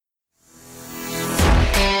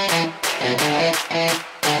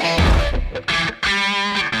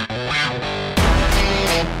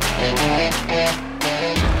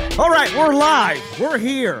We're live. We're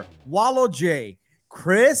here. Wallow J,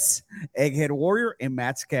 Chris, Egghead Warrior, and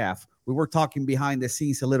Matt Skaff. We were talking behind the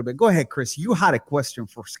scenes a little bit. Go ahead, Chris. You had a question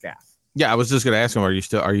for Skaff. Yeah, I was just going to ask him, are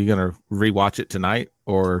you going to rewatch it tonight,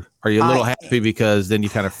 or are you a little happy because then you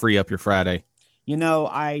kind of free up your Friday? You know,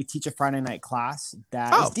 I teach a Friday night class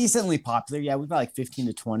that is decently popular. Yeah, we've got like 15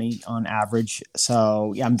 to 20 on average.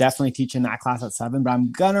 So, yeah, I'm definitely teaching that class at 7, but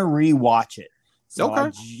I'm going to rewatch it. So,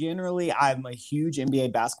 I'm a huge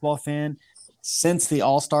NBA basketball fan. Since the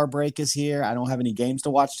All-Star break is here, I don't have any games to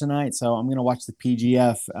watch tonight, so I'm going to watch the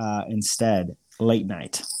PGF instead, late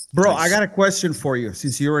night. Bro, I got a question for you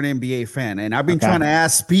since you're an NBA fan, and I've been trying to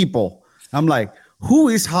ask people. I'm like, who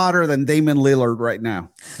is hotter than Damian Lillard right now?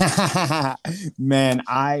 Man,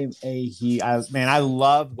 I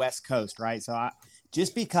love West Coast, right? So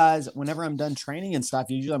just because whenever I'm done training and stuff,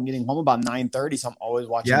 usually I'm getting home about 9:30, so I'm always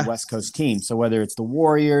watching the West Coast team. So whether it's the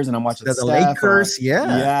Warriors and I'm watching the Lakers,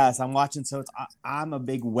 yes, I'm watching. So I'm a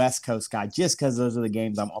big West Coast guy just because those are the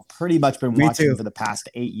games I've pretty much been watching for the past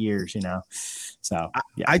 8 years. You know, so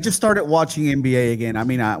I just started watching NBA again. I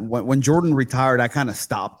mean, when Jordan retired, I kind of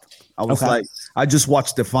stopped. I was like, I just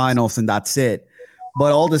watched the finals and that's it.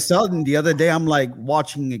 But all of a sudden, the other day, I'm like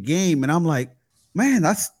watching a game and I'm like, man,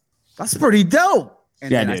 that's pretty dope.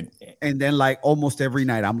 And then like almost every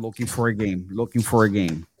night, I'm looking for a game.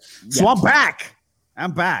 So I'm back.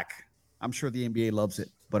 I'm sure the NBA loves it.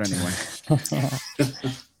 But anyway,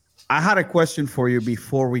 I had a question for you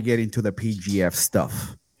before we get into the PGF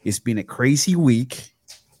stuff. It's been a crazy week.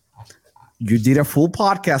 You did a full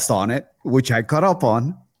podcast on it, which I caught up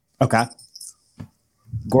on. Okay.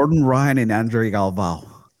 Gordon Ryan and Andre Galvao.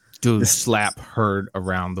 Dude, the slap heard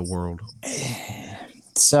around the world.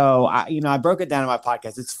 So, I broke it down in my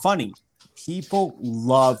podcast. It's funny. People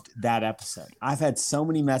loved that episode. I've had so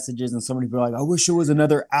many messages and so many people are like, I wish it was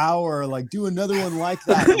another hour. Like, do another one like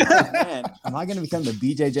that. I'm like, man, am I going to become the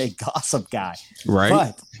BJJ gossip guy?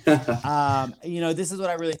 Right. But, this is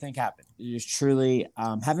what I really think happened. It's truly,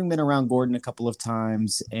 having been around Gordon a couple of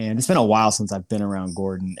times, and it's been a while since I've been around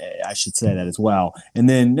Gordon, I should say that as well. And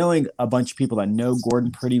then knowing a bunch of people that know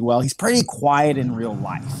Gordon pretty well, he's pretty quiet in real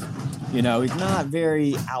life. You know, he's not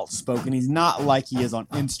very outspoken. He's not like he is on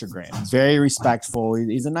Instagram. He's very respectful.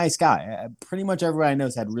 He's a nice guy. Pretty much everybody I know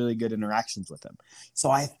has had really good interactions with him.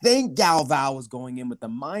 So I think Galvao was going in with the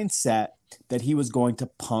mindset that he was going to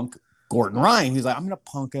punk Gordon Ryan. He's like, I'm going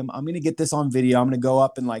to punk him. I'm going to get this on video. I'm going to go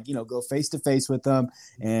up and go face to face with him.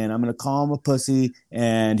 And I'm going to call him a pussy.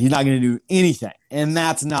 And he's not going to do anything. And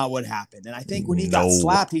that's not what happened. And I think when he got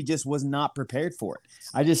slapped, he just was not prepared for it.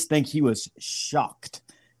 I just think he was shocked.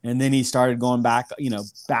 And then he started going back,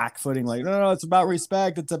 backfooting like, no, it's about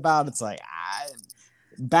respect. It's like,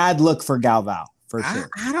 bad look for Galvao, for sure.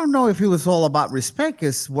 I don't know if it was all about respect,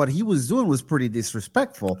 because what he was doing was pretty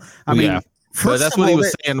disrespectful. I mean, but that's what he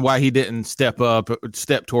was saying, why he didn't step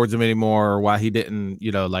towards him anymore, or why he didn't,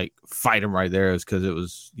 fight him right there, is because it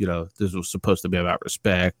was, this was supposed to be about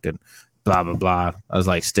respect and blah, blah, blah. I was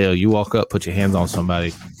like, still, you walk up, put your hands on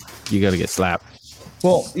somebody, you got to get slapped.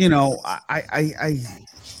 Well,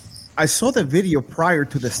 I saw the video prior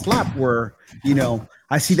to the slap where,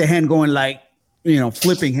 I see the hand going like,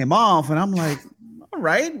 flipping him off. And I'm like, all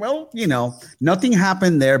right, well, nothing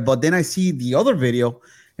happened there. But then I see the other video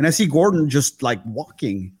and I see Gordon just like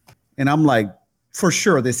walking. And I'm like, for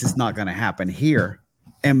sure, this is not going to happen here.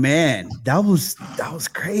 And man, that was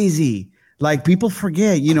crazy. Like, people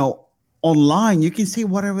forget, online, you can say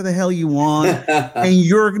whatever the hell you want and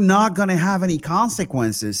you're not going to have any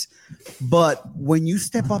consequences. But when you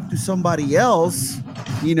step up to somebody else,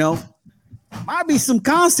 might be some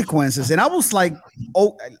consequences. And I was like,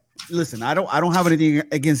 oh, listen, I don't have anything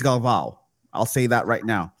against Galvao. I'll say that right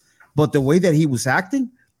now. But the way that he was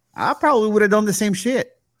acting, I probably would have done the same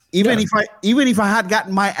shit. Even if I had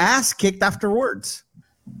gotten my ass kicked afterwards.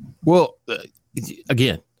 Well,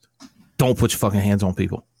 again, don't put your fucking hands on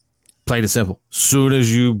people. Plain and simple. Soon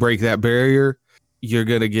as you break that barrier, you're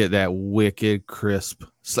going to get that wicked crisp.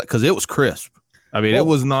 Because it was crisp. I mean, it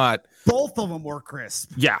was not. Both of them were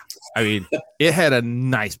crisp. Yeah. I mean, it had a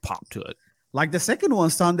nice pop to it. Like the second one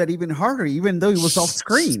sounded even harder, even though it was off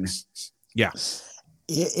screen. Yeah.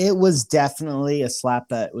 It was definitely a slap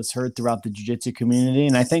that was heard throughout the jiu-jitsu community.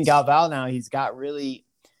 And I think Galvao now, he's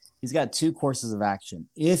got two courses of action.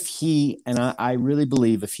 I really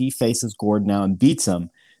believe if he faces Gordon now and beats him,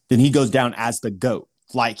 then he goes down as the GOAT.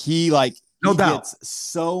 He gets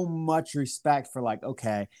so much respect for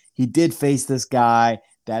okay, he did face this guy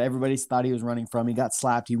that everybody thought he was running from. He got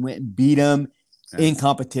slapped. He went and beat him in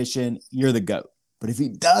competition. You're the GOAT. But if he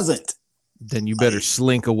doesn't, then you better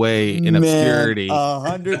slink away in obscurity.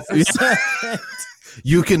 100%.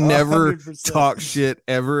 You can never 100%. talk shit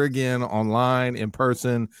ever again online, in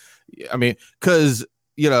person. I mean, because,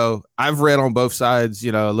 I've read on both sides,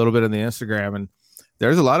 a little bit in the Instagram, and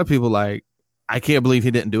there's a lot of people like, I can't believe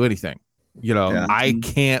he didn't do anything. I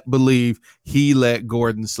can't believe he let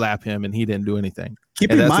Gordon slap him and he didn't do anything.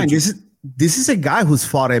 Keep in mind, this is a guy who's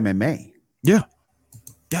fought MMA. Yeah.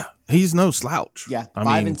 Yeah. He's no slouch. Yeah.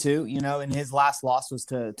 5-2, and his last loss was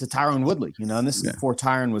to Tyron Woodley, and this is before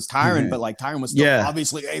Tyron was Tyron, but like Tyron was still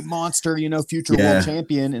obviously a monster, future world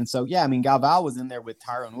champion. And so, Galval was in there with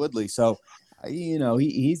Tyron Woodley. So,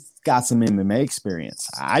 he's got some MMA experience.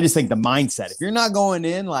 I just think the mindset, if you're not going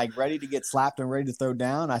in like ready to get slapped and ready to throw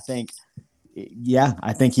down, I think he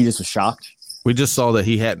just was shocked. We just saw that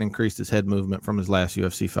he hadn't increased his head movement from his last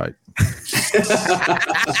UFC fight.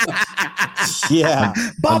 Yeah.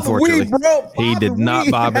 Bob and weave, bro. He did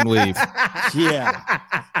not bob and weave. Yeah.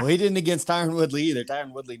 Well, he didn't against Tyron Woodley either.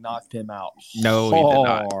 Tyron Woodley knocked him out. No, he did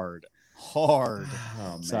not. Hard.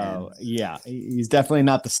 Oh, so he's definitely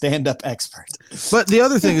not the stand-up expert. But the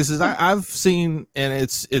other thing is I've seen, and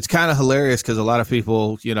it's kind of hilarious because a lot of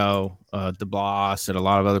people, the boss and a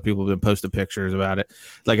lot of other people have been posting pictures about it.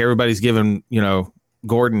 Like everybody's giving,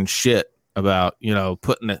 Gordon shit about,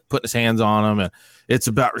 putting his hands on him, and it's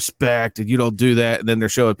about respect, and you don't do that. And then they're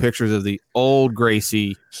showing pictures of the old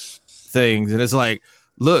Gracie things, and it's like,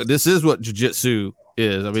 look, this is what jiu-jitsu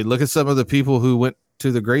is. I mean, look at some of the people who went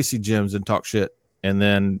to the Gracie gyms and talk shit, and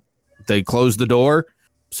then they closed the door,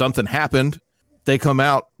 something happened, they come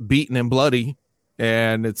out beaten and bloody,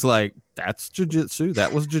 and it's like, that's jiu-jitsu.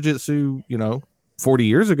 That was jiu-jitsu 40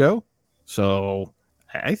 years ago. So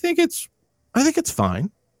I think it's fine.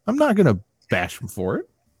 I'm not gonna bash him for it.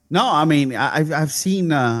 No, I mean, I've seen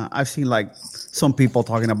like some people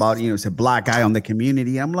talking about, it's a black guy on the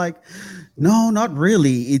community. I'm like, no, not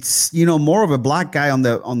really. It's, more of a black guy on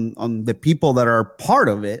the people that are part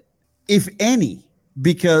of it, if any,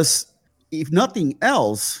 because if nothing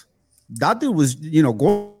else, that dude was,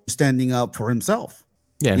 standing up for himself.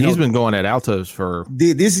 Yeah, and he's been going at Altos for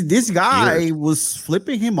this guy years. Was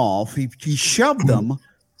flipping him off. He shoved them.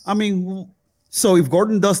 I mean, so if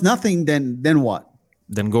Gordon does nothing, then what?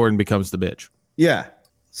 Then Gordon becomes the bitch. Yeah.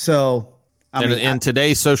 So in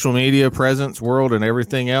today's social media presence world and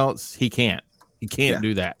everything else, he can't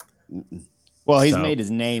do that. Well, he's made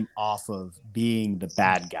his name off of being the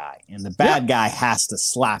bad guy, and the bad guy has to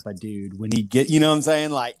slap a dude when he get. You know what I'm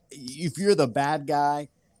saying? Like, if you're the bad guy,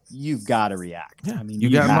 you've got to react. Yeah. I mean, you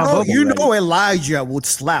got my bubble ready. Elijah would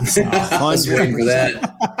slap someone.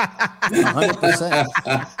 100%.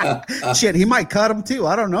 100%. Shit, he might cut him too.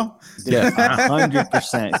 I don't know. Yeah,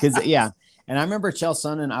 100%. Because and I remember Chael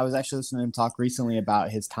Sonnen. I was actually listening to him talk recently about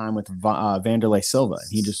his time with Vanderlei Silva.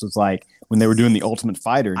 He just was like, when they were doing the Ultimate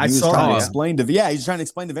Fighter, he was trying to explain to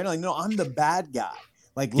Vanderlei, no, I'm the bad guy.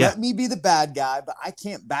 Like, let me be the bad guy, but I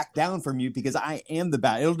can't back down from you because I am the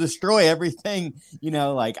bad. It'll destroy everything.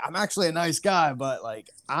 Like, I'm actually a nice guy, but like,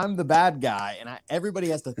 I'm the bad guy, and everybody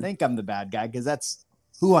has to think I'm the bad guy because that's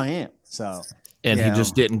who I am. So, and he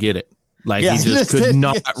just didn't get it. Like, he just could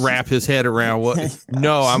not wrap his head around what.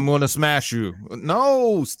 No, I'm going to smash you.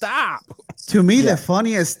 No, stop. To me, the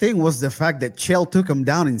funniest thing was the fact that Chael took him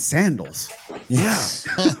down in sandals. Yeah,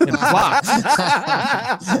 and flopped.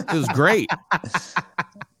 It was great.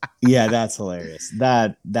 Yeah, that's hilarious.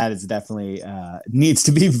 That is definitely needs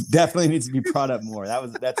to be brought up more.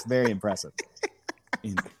 That's very impressive.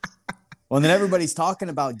 Well, and then everybody's talking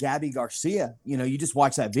about Gabby Garcia. You just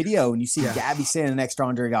watch that video and you see Gabby standing next to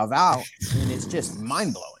Andre Galvao, and it's just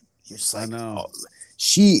mind blowing. You're just like, oh,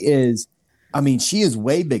 she is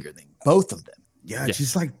way bigger than both of them. Yeah,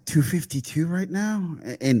 she's like 252 right now,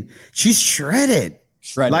 and she's shredded.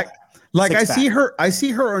 Like I see her on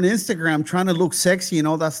Instagram trying to look sexy and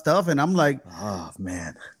all that stuff, and I'm like, oh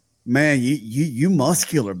man, you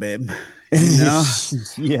muscular, babe.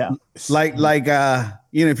 Yeah. Like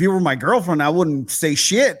if you were my girlfriend, I wouldn't say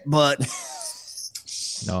shit, but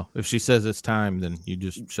no, if she says it's time, then you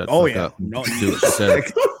just shut the fuck up and do what she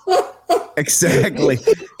said. Exactly.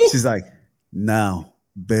 She's like, now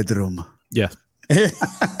bedroom. Yeah.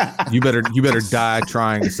 You better die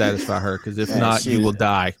trying to satisfy her, because if not, you will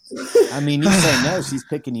die. I mean, you say no, she's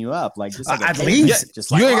picking you up like just like at least.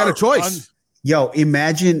 Just you ain't got a choice. Yo,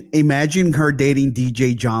 imagine her dating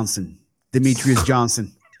DJ Johnson, Demetrius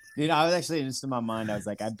Johnson. Dude, I was actually just in my mind. I was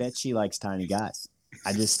like, I bet she likes tiny guys.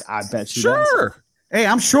 I bet she does. Hey,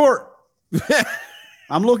 I'm short.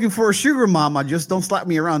 I'm looking for a sugar mama. Just don't slap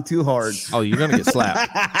me around too hard. Oh, you're gonna get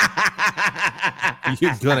slapped.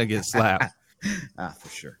 You're gonna get slapped. For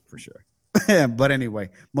sure. But anyway,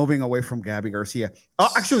 moving away from Gabby Garcia. Oh,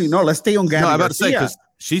 actually, no. Let's stay on Gabby. No, I'm about Garcia. to say, because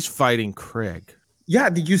she's fighting Craig. Yeah,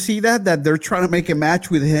 did you see that they're trying to make a match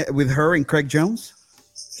with her and Craig Jones?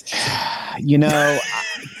 You know,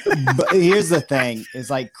 but here's the thing: is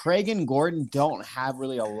like Craig and Gordon don't have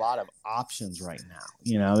really a lot of options right now.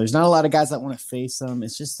 You know, there's not a lot of guys that want to face them.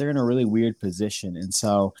 It's just they're in a really weird position, and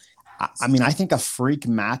so. I mean, I think a freak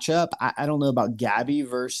matchup. I don't know about Gabby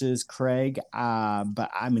versus Craig, but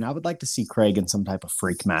I mean, I would like to see Craig in some type of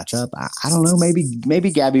freak matchup. I don't know, maybe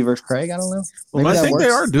Gabby versus Craig. I don't know. Well, I think they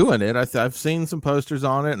are doing it. I've seen some posters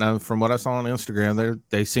on it, and from what I saw on Instagram,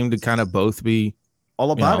 they seem to kind of both be all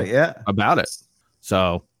about it. Yeah, about it.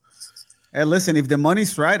 So, hey, listen, if the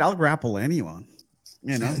money's right, I'll grapple anyone.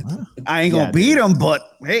 You know, I ain't gonna beat them,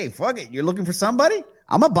 but hey, fuck it. You're looking for somebody?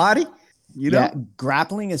 I'm a body. You know? Yeah,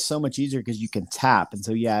 grappling is so much easier because you can tap, and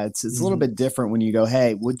so it's a little bit different when you go,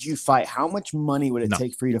 hey, would you fight? How much money would it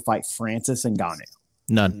take for you to fight Francis and Ngannou?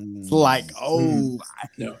 None. Like,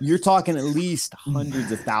 you're talking at least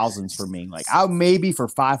hundreds of thousands for me. Like, I maybe for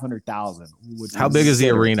 500,000. How big is the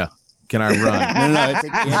arena? Can I run? No.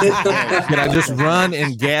 Can I just run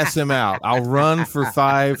and gas him out? I'll run for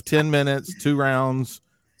 5-10 minutes, 2 rounds.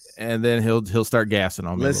 And then he'll start gassing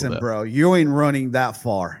on me. Listen, bro, you ain't running that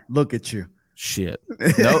far. Look at you. Shit.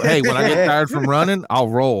 No, hey, when I get tired from running, I'll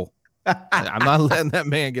roll. I'm not letting that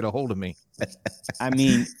man get a hold of me. I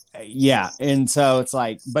mean, yeah. And so it's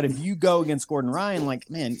like, but if you go against Gordon Ryan, like,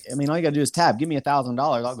 man, I mean, all you gotta do is tap. Give me $1,000.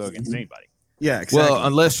 I'll go against anybody. Yeah, exactly. Well,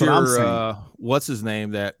 unless you're what's his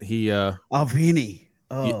name that he Vinny.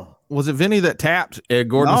 Oh. Was it Vinny that tapped? And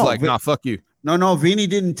Gordon was like, nah, fuck you. No, Vinny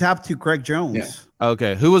didn't tap to Craig Jones. Yeah.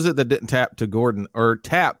 Okay, who was it that didn't tap to Gordon or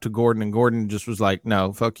tapped to Gordon, and Gordon just was like,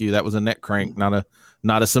 "No, fuck you. That was a neck crank, not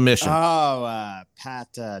a submission." Oh,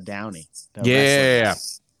 Pat Downey. The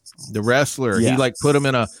wrestler. Yeah. He like put him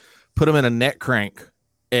in a neck crank,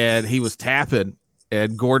 and he was tapping,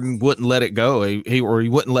 and Gordon wouldn't let it go. He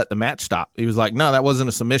wouldn't let the match stop. He was like, "No, that wasn't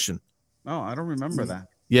a submission." Oh, I don't remember that.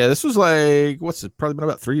 Yeah, this was like probably been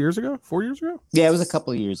about 3 years ago, 4 years ago. Yeah, it was a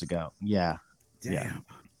couple of years ago. Yeah. Damn.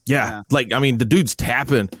 Yeah, like I mean, the dude's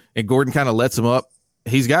tapping, and Gordon kind of lets him up.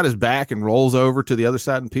 He's got his back and rolls over to the other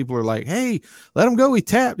side, and people are like, "Hey, let him go." He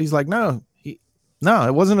tapped. He's like, "No, it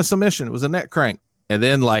wasn't a submission. It was a neck crank." And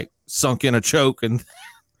then like sunk in a choke, and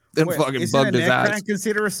then fucking bugged his eyes. Crank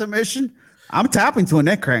consider a submission? I'm tapping to a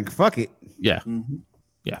neck crank. Fuck it. Yeah,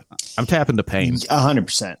 yeah. I'm tapping to pain.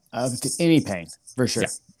 100%. Any pain for sure. Yeah.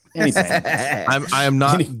 Any pain. I am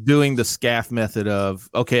not doing the Skaff method of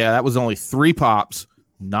that was only 3 pops.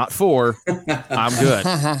 Not 4. I'm good.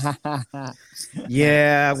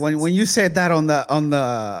 Yeah, when you said that on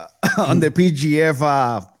the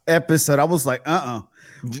PGF episode, I was like,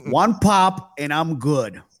 1 pop and I'm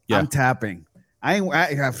good. Yeah. I'm tapping. I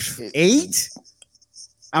have 8.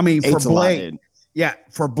 I mean, for Blake,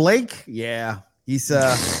 for Blake, he's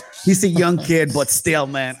a young kid, but still,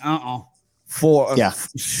 man, 4.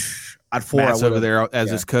 At 4, Matt's over there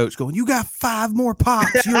as his coach going, "You got 5 more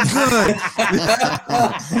pops. You're good.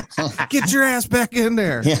 Get your ass back in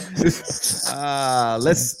there." Yeah.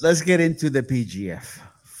 Let's get into the PGF.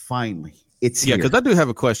 Finally, it's here. Because I do have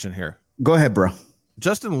a question here. Go ahead, bro.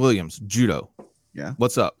 Justin Williams, judo. Yeah.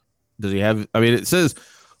 What's up? Does he have? I mean, it says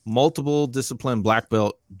multiple discipline black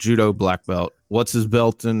belt, judo black belt. What's his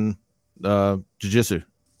belt in jiu-jitsu?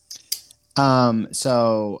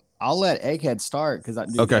 So I'll let Egghead start because I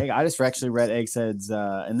just actually read Egghead's,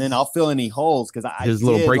 and then I'll fill any holes because his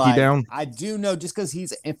little breaky down. I do know just because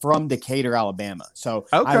he's from Decatur, Alabama, so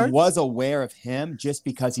I was aware of him just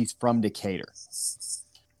because he's from Decatur.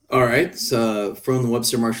 All right, so from the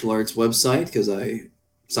Webster Martial Arts website because I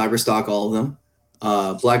cyberstock all of them.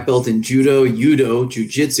 Black belt in judo,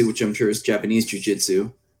 jiu-jitsu, which I'm sure is Japanese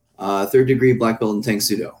jiu-jitsu. 3rd degree black belt in Tang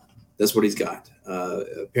Sudo. That's what he's got.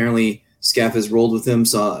 Apparently, Skaff has rolled with him,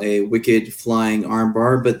 saw a wicked flying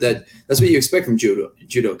armbar, but that's what you expect from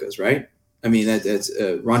judokas, right? I mean, that's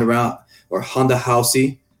Ronda Rousey or Honda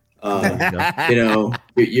Housey.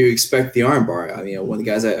 You expect the armbar. I mean, one of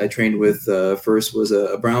the guys I trained with first was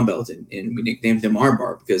a brown belt, and we nicknamed him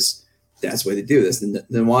Armbar because that's what they do. That's the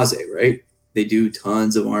Nwaze, right? They do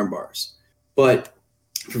tons of arm bars. But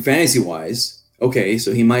for fantasy-wise, okay,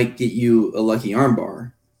 so he might get you a lucky arm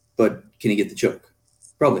bar, but can he get the choke?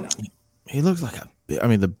 Probably not. He looks like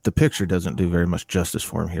the picture doesn't do very much justice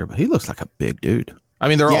for him here, but he looks like a big dude. I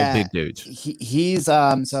mean, they're all big dudes. He's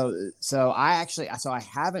so I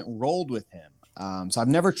haven't rolled with him. So I've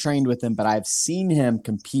never trained with him, but I've seen him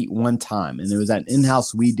compete one time, and there was that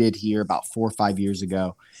in-house we did here about 4 or 5 years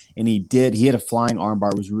ago, and he had a flying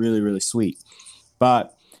armbar. It was really, really sweet.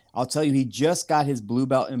 But I'll tell you, he just got his blue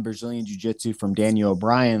belt in Brazilian Jiu-Jitsu from Daniel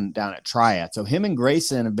O'Brien down at Triad. So him and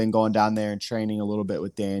Grayson have been going down there and training a little bit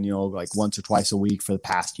with Daniel, like once or twice a week for the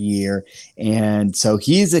past year. And so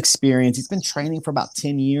he's experienced. He's been training for about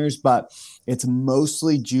 10 years, but it's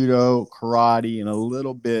mostly judo, karate, and a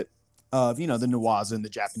little bit of, the Newaza and the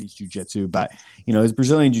Japanese Jiu-Jitsu. But, his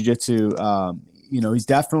Brazilian Jiu-Jitsu, he's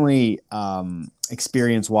definitely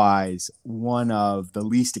experience-wise one of the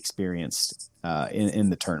least experienced in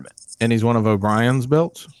the tournament. And he's one of O'Brien's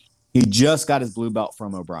belts? He just got his blue belt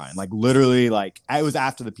from O'Brien. Like, literally, like, it was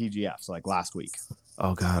after the PGF, so, like, last week.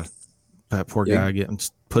 Oh, God. That poor guy getting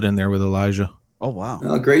put in there with Elijah. Oh, wow.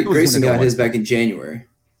 Grayson got his back in January.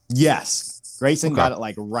 Yes. Grayson got it,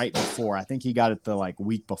 like, right before. I think he got it the, like,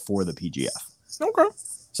 week before the PGF. Okay.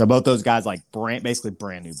 So both those guys, like, basically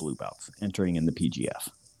brand new blue belts entering in the PGF.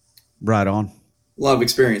 Right on. A lot of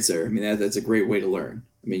experience there. I mean, that's a great way to learn.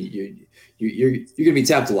 I mean, you're going to be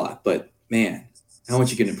tapped a lot, but man, how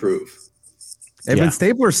much you can improve. Evan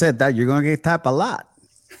Stabler said that you're going to get tapped a lot.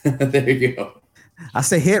 There you go.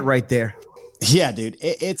 That's a hit right there. Yeah, dude.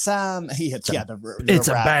 It's a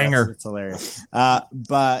banger. It's hilarious.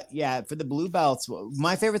 But yeah, for the blue belts,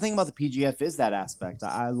 my favorite thing about the PGF is that aspect.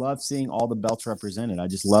 I love seeing all the belts represented. I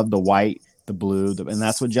just love the white, the blue, and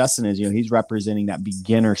that's what Justin is. He's representing that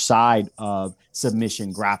beginner side of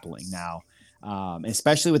submission grappling now.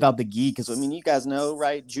 Especially without the gi, because you guys know,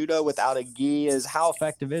 right? Judo without a gi is how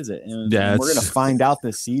effective is it? And we're gonna find out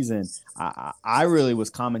this season. I really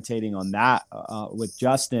was commentating on that with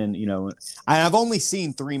Justin. I've only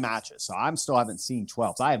seen 3 matches, so I still haven't seen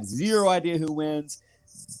 12. So I have zero idea who wins,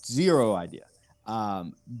 zero idea.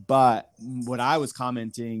 But what I was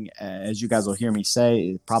commenting, as you guys will hear me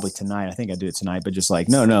say, probably tonight, I think I do it tonight, but just like,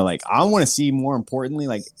 no, like I want to see more importantly,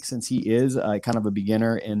 like, since he is kind of a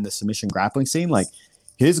beginner in the submission grappling scene, like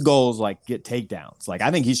his goals, like get takedowns. Like,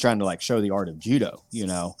 I think he's trying to like show the art of judo,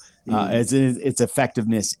 its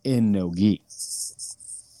effectiveness in no gi.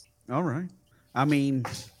 All right. I mean,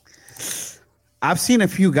 I've seen a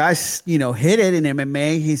few guys, hit it in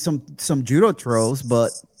MMA. He's some judo throws,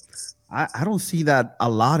 but I don't see that a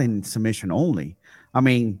lot in submission only. I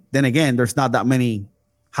mean, then again, there's not that many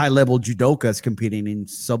high-level judokas competing in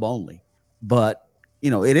sub only. But,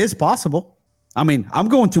 it is possible. I mean, I'm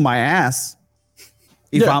going to my ass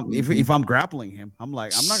if I'm grappling him. I'm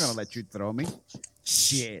like, I'm not going to let you throw me.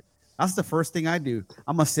 Shit. That's the first thing I do.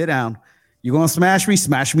 I'm going to sit down. You're going to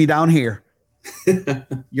smash me down here.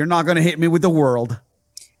 You're not going to hit me with the world.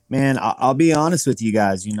 Man, I'll be honest with you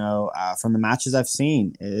guys. From the matches I've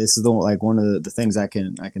seen, this is one of the things I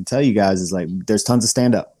can tell you guys is like there's tons of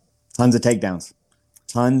stand up, tons of takedowns,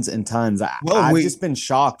 tons and tons. I've just been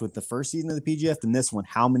shocked with the first season of the PGF and this one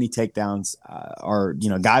how many takedowns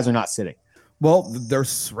guys are not sitting. Well,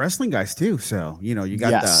 there's wrestling guys too. So you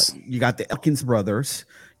got the Elkins brothers,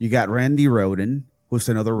 you got Randy Roden, who's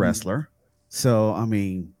another wrestler. So I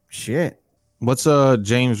mean, shit. What's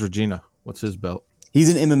James Regina? What's his belt?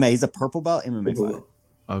 He's an MMA. He's a purple belt MMA fighter.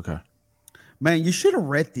 Okay. Man, you should have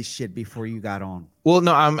read this shit before you got on. Well,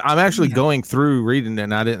 no, I'm actually going through reading it,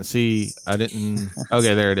 and I didn't.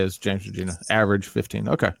 Okay, there it is. James Regina, average 15.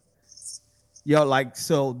 Okay. Yo, like,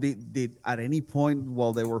 so did at any point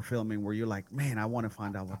while they were filming, were you like, man, I want to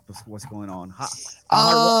find out what's going on?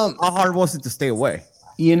 How hard was it to stay away?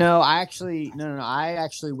 I actually I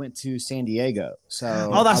actually went to San Diego.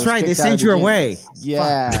 So that's right. They sent you away.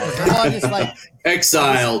 Yeah. I just like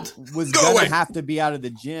exiled. Was gonna have to be out of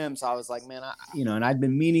the gym. So I was like, man, and I'd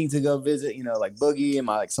been meaning to go visit, like Boogie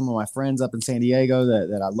and some of my friends up in San Diego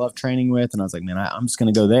that I love training with. And I was like, man, I'm just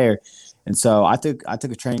gonna go there. And so I took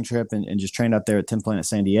a training trip and just trained up there at 10 Planet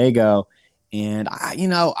San Diego. And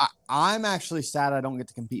I'm actually sad I don't get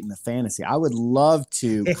to compete in the fantasy. I would love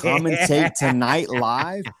to commentate tonight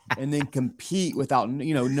live and then compete without,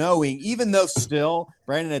 knowing, even though still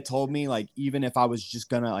Brandon had told me, like, even if I was just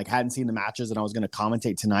going to, like, hadn't seen the matches and I was going to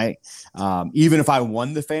commentate tonight, even if I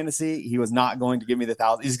won the fantasy, he was not going to give me the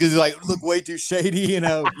 1,000. He's because like, look way too shady, you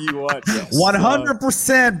what?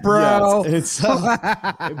 100%, bro. Yes,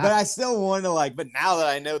 but I still want to, but now that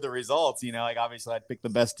I know the results, obviously I'd pick the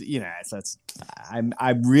best, so that's,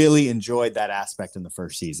 I really enjoyed that aspect in the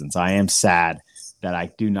first season. So I am sad that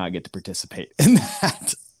I do not get to participate in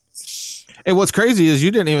that. And what's crazy is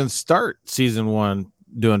you didn't even start season 1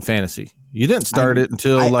 doing fantasy. You didn't start it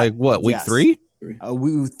until week 3?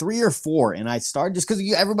 We 3 or 4, and I started just because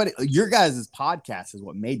your guys' podcast is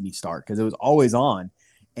what made me start because it was always on,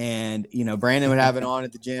 and Brandon would have it on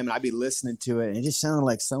at the gym, and I'd be listening to it, and it just sounded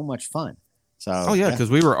like so much fun. So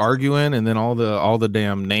because we were arguing, and then all the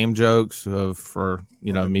damn name jokes for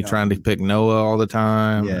me trying to pick Noah all the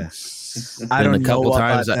time. Yeah. I don't know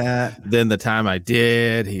about that. Then the time I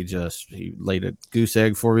did, he laid a goose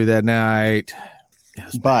egg for me that night.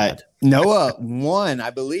 But bad. Noah won,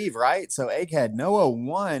 I believe, right? So Egghead, Noah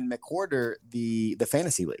won McWhorter the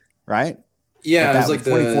fantasy league, right? Yeah, it was like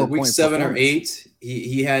the week 7 or 8.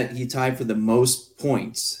 He tied for the most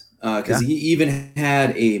points because he even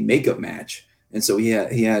had a makeup match, and so he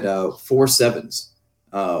had 4 sevens.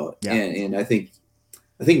 And I think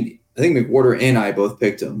McWhorter and I both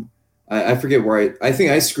picked him. I forget where I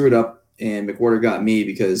think I screwed up and McWhorter got me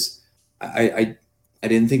because I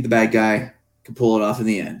didn't think the bad guy could pull it off in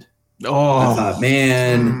the end. Oh, I thought,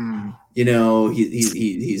 man,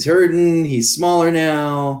 he's hurting. He's smaller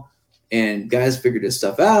now, and guys figured his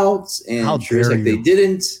stuff out. And sure as heck they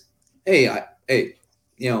didn't. Hey,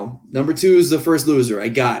 number 2 is the first loser. I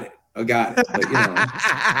got it. But, come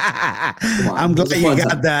on, I'm glad you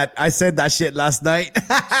got that. I said that shit last night.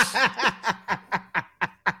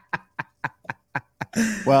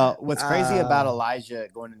 Well, what's crazy about Elijah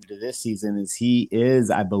going into this season is he is,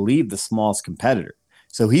 I believe, the smallest competitor.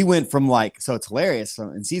 So he went from so it's hilarious. So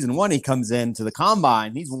in season 1, he comes into the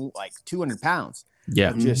combine. He's like 200 pounds.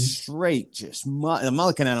 Yeah. Just straight, I'm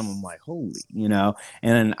looking at him. I'm like, holy,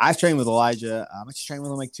 and I've trained with Elijah. I just trained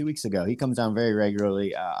with him like 2 weeks ago. He comes down very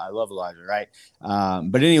regularly. I love Elijah. Right.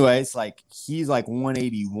 But anyways, he's like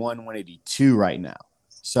 181, 182 right now.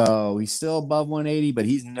 So he's still above 180, but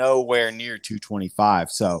he's nowhere near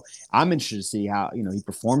 225. So I'm interested to see how, he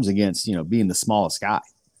performs against, being the smallest guy.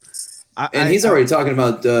 And he's already talking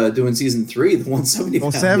about doing season 3, the 170.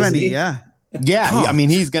 170, yeah. Yeah.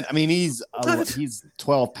 He's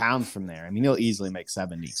 12 pounds from there. He'll easily make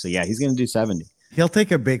 70. So yeah, he's going to do 70. He'll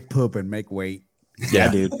take a big poop and make weight.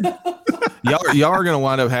 Yeah, dude. Y'all are going to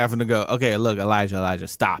wind up having to go, okay, look, Elijah,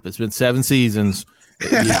 stop. It's been 7 seasons.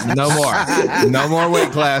 No more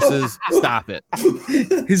weight classes. Stop it.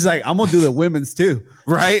 He's like, I'm gonna do the women's too,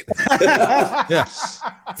 right? Yeah.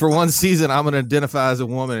 For 1 season, I'm gonna identify as a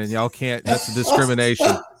woman, and y'all can't. That's a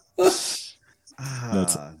discrimination.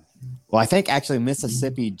 Well, I think actually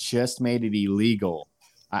Mississippi just made it illegal.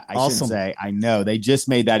 I shouldn't say. I know they just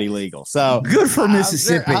made that illegal. So good for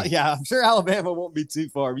Mississippi. I'm sure Alabama won't be too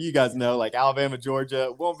far. You guys know, Alabama,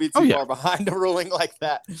 Georgia won't be too far behind a ruling like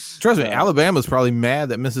that. Trust me, Alabama's probably mad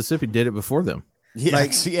that Mississippi did it before them. Yeah,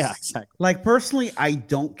 exactly. Personally, I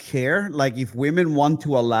don't care. If women want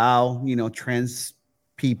to allow, trans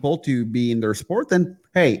people to be in their sport, then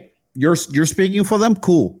hey, you're speaking for them.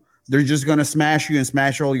 Cool. They're just going to smash you and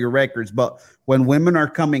smash all your records. But when women are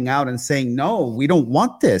coming out and saying, no, we don't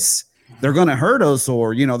want this, they're going to hurt us,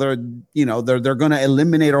 or, they're going to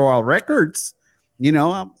eliminate all our records. I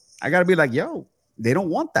got to be like, yo, they don't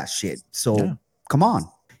want that shit. So come on.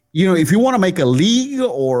 If you want to make a league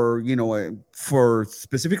or, for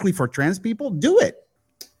specifically for trans people, do it.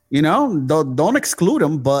 Don't exclude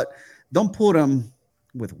them, but don't put them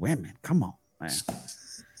with women. Come on, man.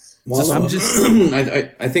 Well,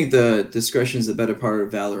 I think the discretion is the better part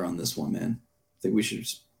of valor on this one, man. I think we should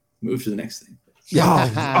just move to the next thing.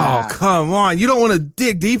 Oh, come on! You don't want to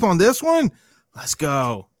dig deep on this one? Let's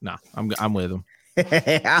go. No, I'm with him.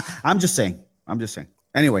 I'm just saying.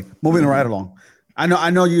 Anyway, moving right along.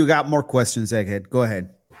 I know you got more questions, Egghead. Go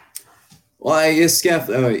ahead. Well, I guess Skaff.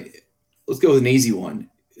 Let's go with an easy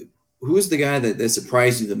one. Who's the guy that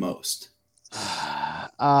surprised you the most?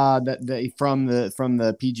 From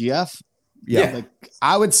the PGF. Yeah.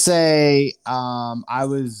 I would say I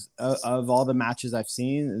was of all the matches I've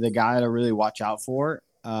seen, the guy to really watch out for,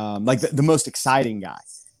 the most exciting guy.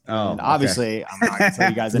 Oh, and obviously, I'm not gonna tell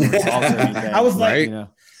you guys any results or anything. I was like, I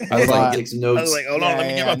was like, take some notes. I was like, hold on, let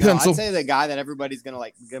me get my pencil. I'd say the guy that everybody's gonna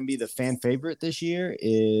be the fan favorite this year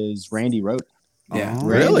is Randy Roden. Yeah,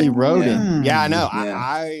 Randy Roden. Yeah, I know.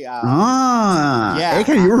 Yeah.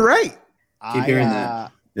 Okay, you were right. Keep hearing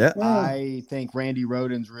that. Yeah, I think Randy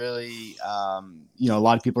Roden's really, a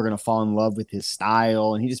lot of people are going to fall in love with his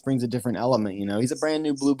style, and he just brings a different element. He's a brand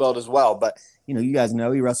new blue belt as well, but you guys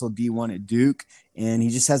know he wrestled D1 at Duke, and he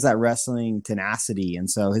just has that wrestling tenacity, and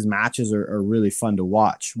so his matches are really fun to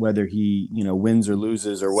watch. Whether he wins or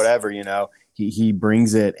loses or whatever, he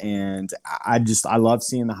brings it, and I love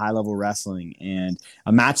seeing the high level wrestling. And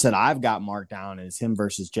a match that I've got marked down is him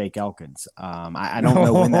versus Jake Elkins. I don't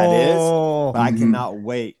know when that is, but I cannot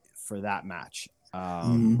wait for that match.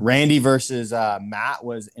 Randy versus Matt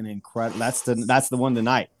was an incredible. That's the one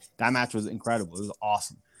tonight. That match was incredible. It was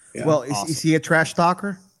awesome. Yeah. Well, is he a trash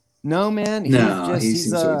talker? No, man. He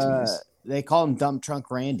seems so they call him Dump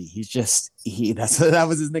Trunk Randy. That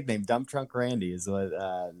was his nickname. Dump Trunk Randy is what.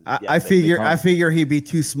 I figure he'd be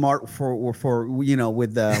too smart for with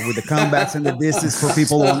the comebacks and the disses for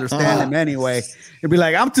people to understand him anyway. He'd be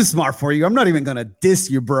like, I'm too smart for you. I'm not even gonna diss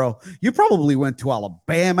you, bro. You probably went to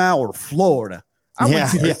Alabama or Florida. I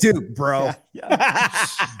went to Duke, bro.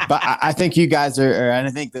 But I think you guys are, and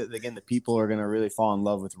I think that again, the people are going to really fall in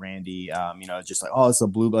love with Randy. Just like, it's a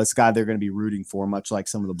blue belt. It's a guy they're going to be rooting for, much like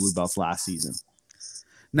some of the blue belts last season.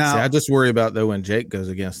 Now, I just worry about though when Jake goes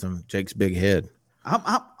against him. Jake's big head. I'm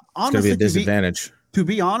it's going to be a disadvantage. To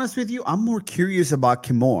be honest with you, I'm more curious about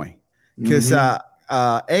Kimoy because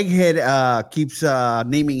Egghead keeps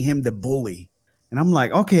naming him the bully. And I'm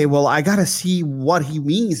like, okay, well, I got to see what he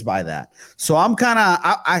means by that. So I'm kind of,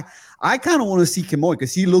 I kind of want to see Kimoy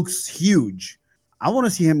because he looks huge. I want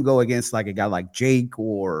to see him go against like a guy like Jake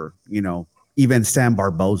or, even Sam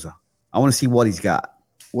Barboza. I want to see what he's got.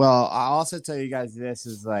 Well, I'll also tell you guys this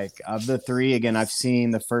is like of the three, again, I've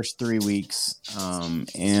seen the first 3 weeks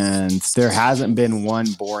and there hasn't been one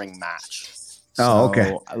boring match. Oh,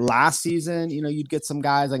 okay. Last season, you'd get some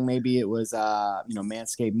guys like maybe it was,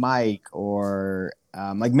 Manscaped Mike or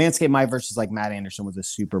like Manscaped Mike versus like Matt Anderson was a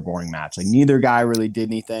super boring match. Like neither guy really did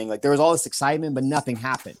anything. Like there was all this excitement, but nothing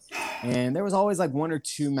happened. And there was always like 1 or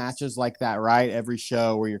 2 matches like that, right? Every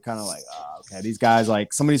show where you're kind of like, oh, okay, these guys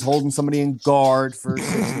like somebody's holding somebody in guard for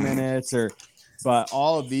 6 minutes but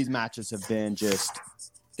all of these matches have been just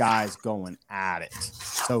guys going at it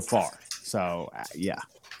so far. So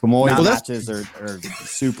Kimoy matches are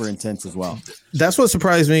super intense as well. That's what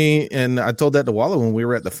surprised me, and I told that to Wallow when we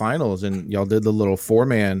were at the finals, and y'all did the little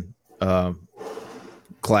 4-man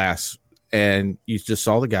class, and you just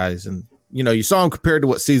saw the guys, and you saw them compared to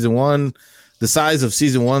what season 1, the size of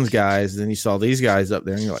season 1's guys. Then you saw these guys up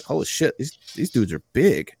there, and you're like, holy shit, these dudes are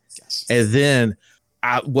big. Yes. And then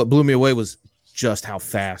what blew me away was just how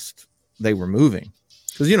fast they were moving,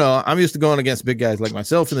 because I'm used to going against big guys like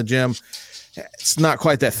myself in the gym. It's not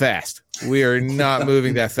quite that fast. We are not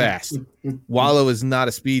moving that fast. Wallow is not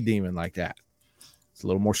a speed demon like that. It's a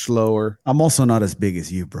little more slower. I'm also not as big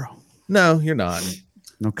as you, bro. No, you're not.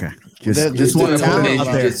 Okay. Just want to put it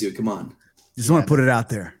out there. Come on. Just want to put it out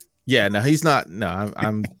there. Yeah, no, he's not. No,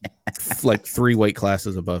 I'm like 3 weight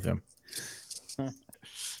classes above him.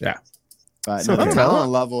 Yeah. But the talent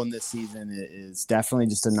level in this season is definitely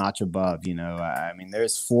just a notch above. I mean,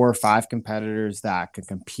 there's 4 or 5 competitors that could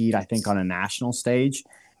compete, I think, on a national stage.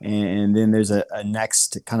 And then there's a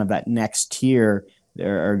next kind of that next tier.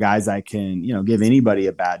 There are guys that can, give anybody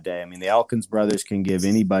a bad day. I mean, the Elkins brothers can give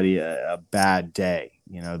anybody a bad day.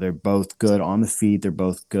 They're both good on the feet. They're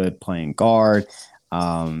both good playing guard.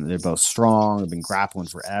 They're both strong. They've been grappling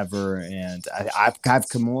forever. And I have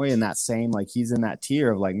Kimoy in that same, like he's in that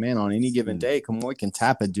tier of like, man, on any given day, Kimoy can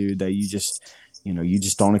tap a dude that you just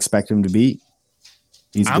don't expect him to beat.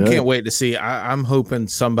 I can't wait to see. I'm hoping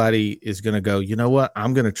somebody is going to go, you know what?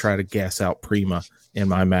 I'm going to try to gas out Prima in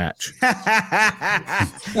my match.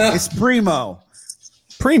 It's Primo.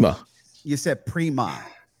 Prima. You said Prima.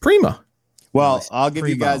 Prima. Well, I'll give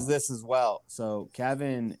you guys this as well. So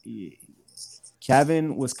Kevin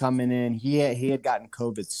was coming in. He had gotten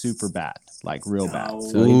COVID super bad, like real bad.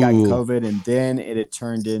 So he got COVID, and then it had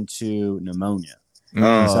turned into pneumonia.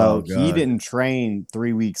 So he didn't train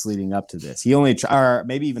 3 weeks leading up to this. He only, or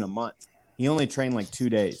maybe even a month. He only trained like 2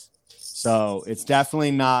 days. So it's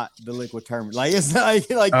definitely not the liquid term. Like it's like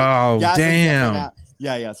oh damn.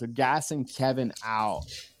 Yeah. So gassing Kevin out.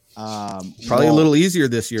 Probably a little easier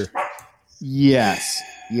this year. Yes.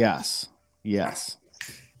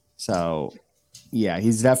 So yeah,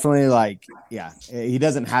 he's definitely like, he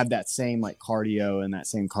doesn't have that same like cardio and that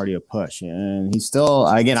same cardio push. And he's still,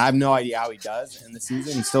 again, I have no idea how he does in the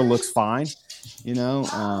season. He still looks fine,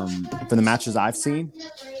 for the matches I've seen,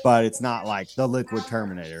 but it's not like the liquid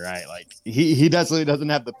Terminator, right? Like he definitely doesn't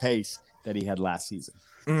have the pace that he had last season.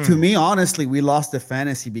 To me, honestly, we lost the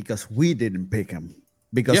fantasy because we didn't pick him.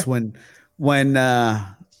 Because when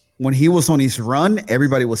he was on his run,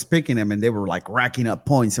 everybody was picking him and they were like racking up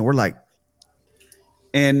points. And we're like,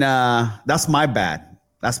 and that's my bad.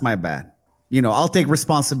 I'll take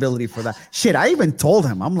responsibility for that. Shit, I even told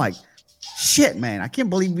him, I'm like, shit, man, I can't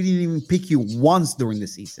believe we didn't even pick you once during the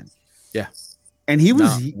season. Yeah. And he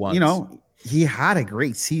was, he had a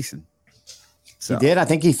great season. So. He did. I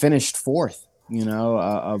think he finished 4th,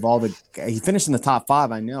 of all he finished in the top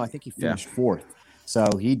 5. I think he finished 4th.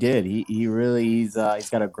 So he did. He really, he's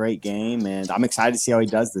got a great game, and I'm excited to see how he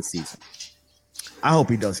does this season. I hope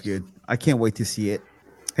he does good. I can't wait to see it.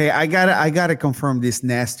 Hey, I gotta confirm this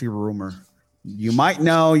nasty rumor. You might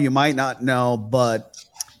know, you might not know, but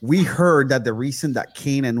we heard that the reason that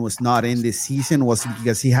Kanan was not in this season was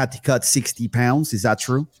because he had to cut 60 pounds. Is that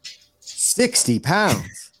true? 60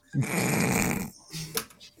 pounds.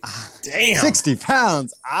 Damn. 60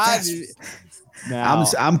 pounds. I'm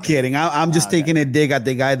kidding. I'm just taking a dig at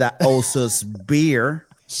the guy that owes us beer.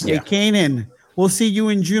 Hey, Kanan, we'll see you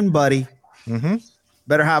in June, buddy. Mm-hmm.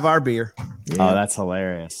 Better have our beer. Oh, that's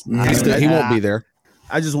hilarious. He won't be there.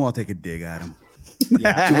 I just want to take a dig at him.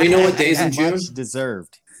 Yeah. Do we know what days in June? Much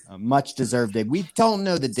deserved. A much deserved day. We don't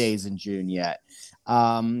know the days in June yet.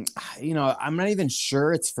 I'm not even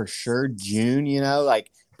sure it's for sure June,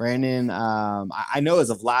 like Brandon, I know as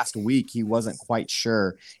of last week, he wasn't quite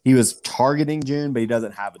sure. He was targeting June, but he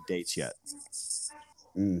doesn't have a dates yet.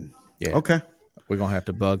 Yeah. Okay. We're going to have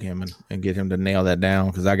to bug him and get him to nail that down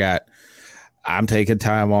because I'm taking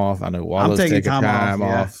time off. I know Wallow's taking time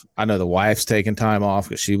off. I know the wife's taking time off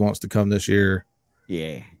because she wants to come this year.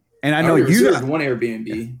 Yeah. And I know you got one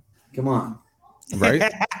Airbnb. Come on. Right?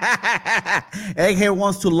 Egghead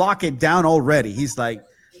wants to lock it down already. He's like,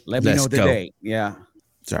 let me know the date. Yeah.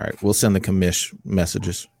 It's all right. We'll send the commish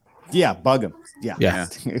messages. Yeah, bug him. Yeah.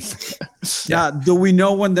 Now, do we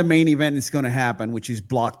know when the main event is going to happen, which is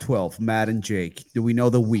Block 12, Matt and Jake? Do we know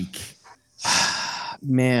the week?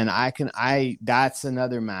 Man, that's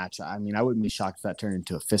another match. I mean, I wouldn't be shocked if that turned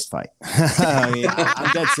into a fist fight. I mean,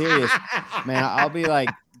 I'm dead serious. Man, I'll be like,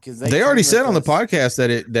 because they already said on the podcast that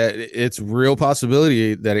it's real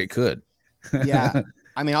possibility that it could. Yeah.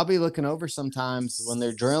 I mean, I'll be looking over sometimes when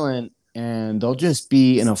they're drilling and they'll just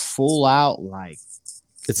be in a full out, like,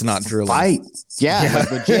 it's not drilling fight. Yeah.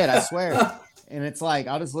 Like legit, I swear. And it's like,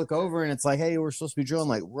 I'll just look over and it's like, hey, we're supposed to be drilling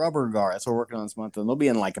like rubber guard. That's what we're working on this month. And they'll be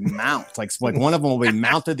in like a mount. Like one of them will be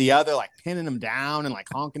mounted the other, like pinning him down and like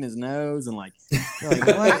honking his nose. And like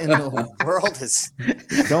what in the world is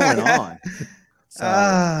going on? So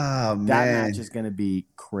that match is going to be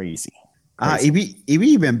crazy. It'd be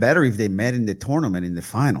even better if they met in the tournament in the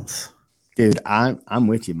finals. Dude, I'm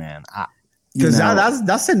with you, man. Because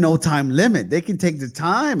that's a no time limit. They can take the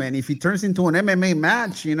time, and if it turns into an MMA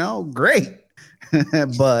match, great.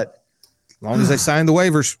 But as long as they sign the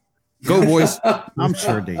waivers, go boys. I'm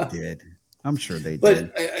sure they did. But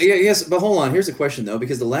did. Yes, but hold on. Here's a question though,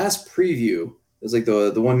 because the last preview it was like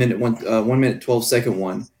the 1 minute 12 second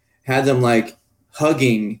one had them like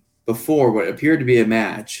hugging before what appeared to be a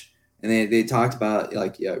match, and they talked about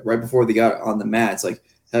right before they got on the mats, like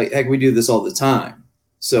heck, we do this all the time.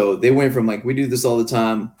 So they went from like we do this all the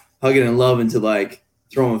time, hugging and loving, to like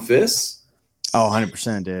throwing fists. Oh,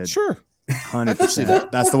 100%, dude. Sure.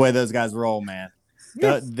 100%. That's the way those guys roll, man.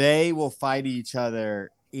 Yeah. They will fight each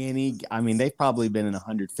other. They've probably been in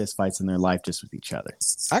 100 fist fights in their life just with each other.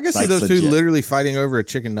 I can see those two literally fighting over a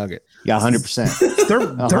chicken nugget. Yeah, 100%.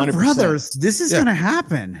 They're brothers. This is gonna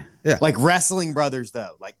happen. Yeah, like wrestling brothers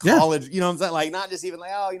though, like college. You know what I'm saying? Like not just even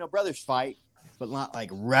like brothers fight, but not like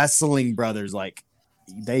wrestling brothers. Like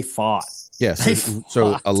they fought. Yeah,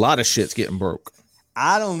 so a lot of shit's getting broke.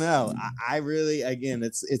 I don't know. I really, again,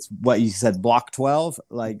 it's what you said, Block 12.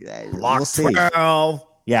 Like Block 12.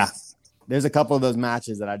 Yeah, there's a couple of those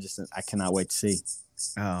matches that I cannot wait to see.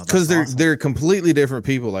 Because they're completely different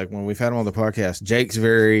people. Like when we've had them on the podcast, Jake's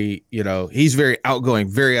very, he's very outgoing,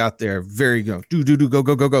 very out there, very go,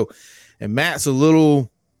 go. And Matt's a little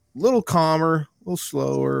calmer, a little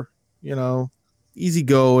slower,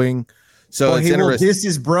 easygoing. So it's interesting. This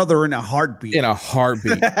is brother in a heartbeat.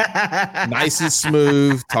 Nice and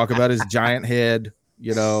smooth. Talk about his giant head,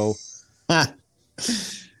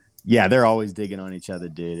 Yeah, they're always digging on each other,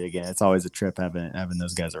 dude. Again, it's always a trip having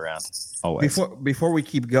those guys around. Always. Before we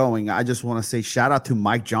keep going, I just want to say shout out to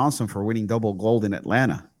Mike Johnson for winning double gold in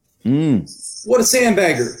Atlanta. What a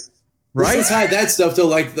sandbagger. Right? Let's hide that stuff till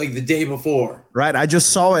like the day before. Right. I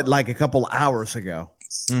just saw it like a couple hours ago.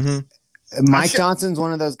 Mm-hmm. Mike Johnson's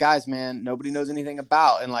one of those guys, man, nobody knows anything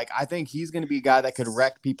about. And, I think he's going to be a guy that could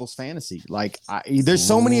wreck people's fantasy. There's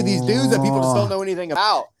so many of these dudes that people just don't know anything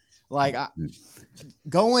about.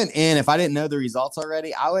 Going in, if I didn't know the results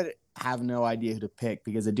already, I would have no idea who to pick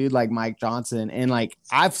because a dude like Mike Johnson, and,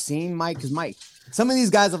 I've seen Mike, because some of these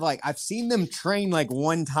guys I've seen them train,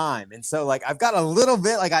 one time. And so, I've got a little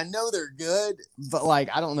bit, I know they're good, but,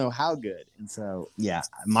 I don't know how good. And so, yeah,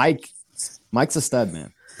 Mike's a stud,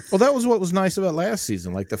 man. Well, that was what was nice about last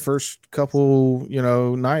season. The first couple,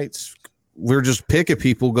 nights, we're just picking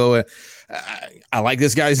people going, I like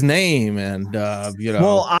this guy's name. And,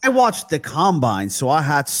 Well, I watched the combine, so I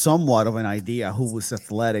had somewhat of an idea who was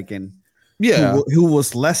athletic and who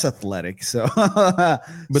was less athletic. So, but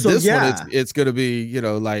this one, it's going to be,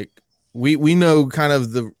 we know kind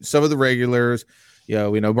of some of the regulars.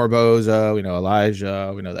 We know Barboza, we know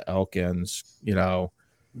Elijah, we know the Elkins,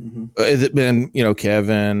 Has it been,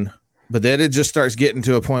 Kevin? But then it just starts getting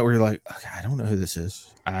to a point where you're like, okay, I don't know who this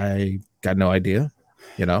is. I got no idea,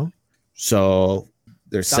 So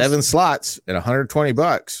there's 7 slots at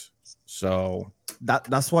 $120. So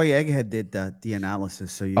that's why Egghead did the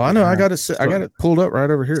analysis. So I know I got it pulled up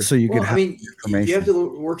right over here. So you can have information. You have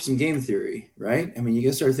to work some game theory, right? I mean, you got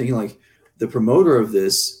to start thinking like the promoter of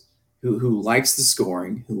this, who likes the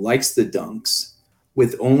scoring, who likes the dunks,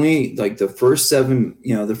 with only like the first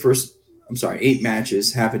 8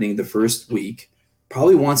 matches happening the first week,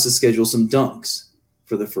 probably wants to schedule some dunks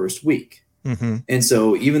for the first week. Mm-hmm. And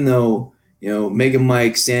so even though, Mega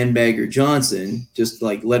Mike Sandbagger Johnson just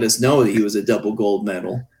like let us know that he was a double gold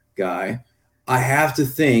medal guy, I have to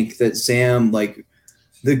think that Sam, like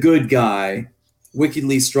the good guy,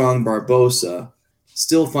 wickedly strong Barbosa,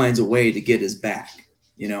 still finds a way to get his back.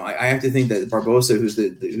 I have to think that Barbosa, who's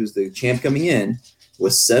the champ coming in,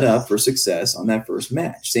 was set up for success on that first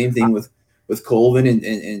match. Same thing with Colvin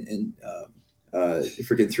and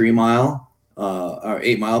freaking 3 mile or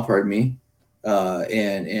 8 mile, pardon me.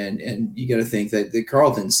 And you got to think that the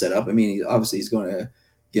Carlton's set up. I mean, obviously he's going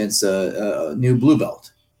against a new blue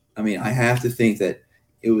belt. I mean, I have to think that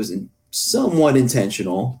it was somewhat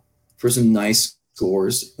intentional for some nice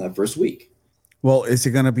scores that first week. Well, is it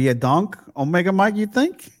going to be a dunk on Mega Mike, you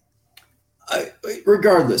think?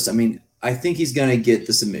 Regardless, I mean, I think he's going to get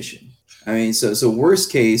the submission. I mean, so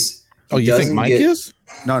worst case. Oh, you think Mike is?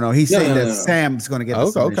 No. He's saying that Sam's going to get the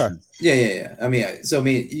submission. Okay. Yeah. I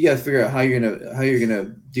mean, you got to figure out how you're gonna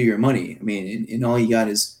do your money. I mean, and all you got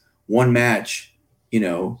is one match,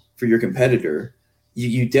 for your competitor.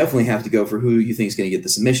 You definitely have to go for who you think is going to get the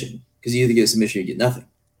submission, because you either get a submission or you get nothing.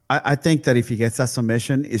 I think that if he gets that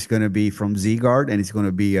submission, it's going to be from Z-Guard, and it's going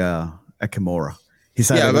to be a Kimura.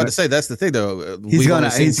 I'm about to say that's the thing though. He's going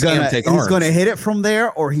to hit it from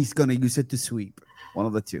there, or he's going to use it to sweep. One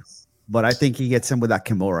of the two. But I think he gets him with that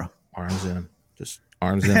Kimura. Arms in, just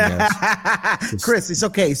arms in. Guys. Chris, it's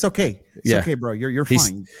okay. It's okay. It's okay, bro. You're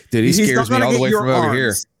fine. Dude, he scares me all the way from over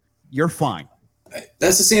here. You're fine.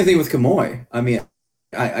 That's the same thing with Kamoy. I mean,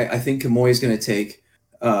 I think Kamoy is going to take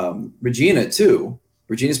Regina too.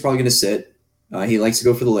 Regina's probably going to sit. He likes to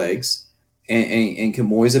go for the legs. And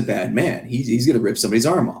Kamoy's a bad man. He's going to rip somebody's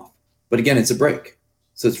arm off. But again, it's a break.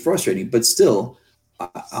 So it's frustrating. But still,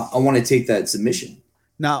 I want to take that submission.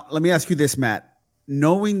 Now, let me ask you this, Matt.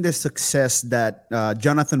 Knowing the success that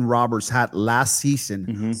Jonathan Roberts had last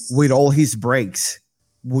season with all his breaks,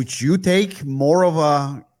 would you take more of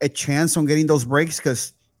a chance on getting those breaks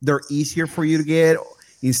because they're easier for you to get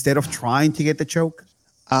instead of trying to get the choke?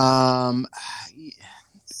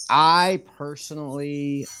 I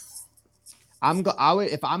personally,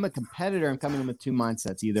 if I'm a competitor, I'm coming in with 2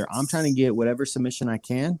 mindsets. Either I'm trying to get whatever submission I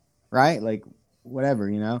can, right? Like whatever,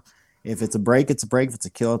 If it's a break, it's a break. If it's a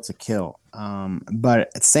kill, it's a kill. But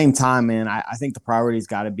at the same time, man, I think the priority's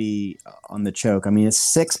got to be on the choke. I mean, it's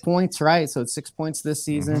 6 points, right? So it's 6 points this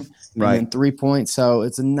season, right? And 3 points. So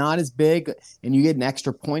it's not as big, and you get an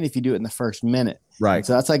extra point if you do it in the first minute. Right.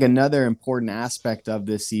 So that's like another important aspect of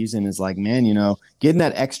this season is like, man, getting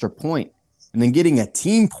that extra point and then getting a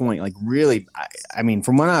team point, like really, I mean,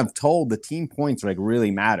 from what I've told, the team points like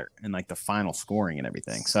really matter in like the final scoring and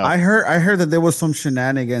everything. So I heard that there was some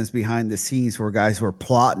shenanigans behind the scenes where guys were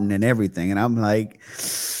plotting and everything. And I'm like,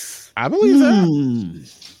 I believe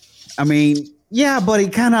that. I mean, yeah, but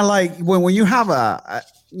it kind of like when you have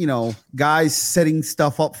guys setting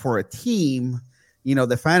stuff up for a team,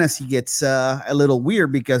 the fantasy gets a little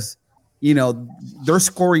weird because, they're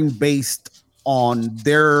scoring based on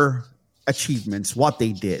their achievements, what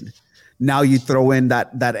they did. Now you throw in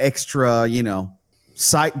that extra,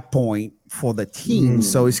 side point for the team.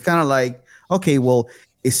 So it's kind of like, okay, well,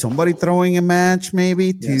 is somebody throwing a match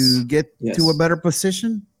maybe to get to a better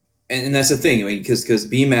position? And that's the thing, I mean, because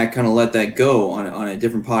BMAC kind of let that go on a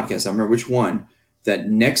different podcast. I remember which one, that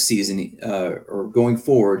next season or going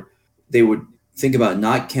forward, they would think about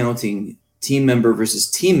not counting team member versus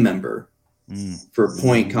team member for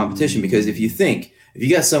point competition. Because if you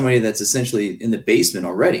got somebody that's essentially in the basement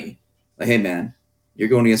already, like, hey man, you're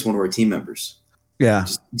going against one of our team members. Yeah.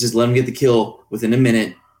 Just let him get the kill within a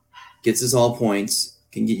minute, gets us all points,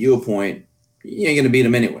 can get you a point. You ain't going to beat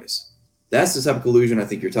him anyways. That's the type of collusion I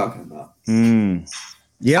think you're talking about.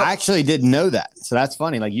 Yeah, I actually didn't know that, so that's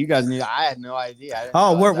funny. Like you guys knew, I had no idea.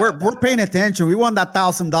 We're paying attention. We won that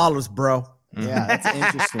 $1,000, bro. Yeah, that's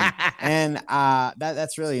interesting, and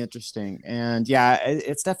that's really interesting. And yeah,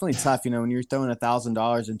 it's definitely tough. When you're throwing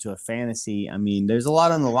 $1,000 into a fantasy, I mean, there's a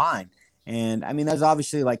lot on the line, and I mean, there's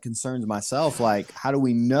obviously like concerns myself. Like, how do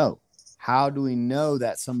we know? how do we know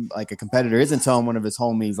that a competitor isn't telling one of his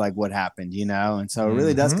homies like what happened, And so it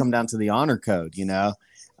really does come down to the honor code, and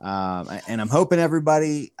I'm hoping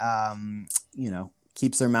everybody,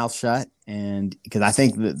 keeps their mouth shut, and because I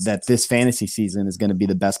think that this fantasy season is going to be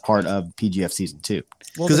the best part of PGF season 2.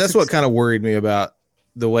 Because that's what kind of worried me about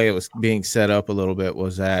the way it was being set up a little bit,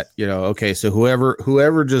 was that, okay, so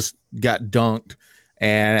whoever just got dunked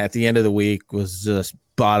and at the end of the week was just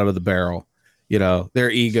bottom of the barrel, their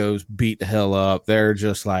egos beat the hell up. They're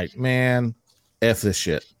just like, man, F this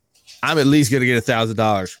shit. I'm at least going to get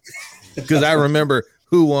 $1,000 because I remember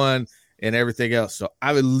who won and everything else. So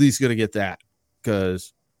I'm at least going to get that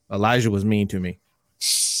because Elijah was mean to me.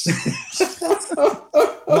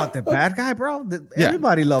 What, the bad guy, bro?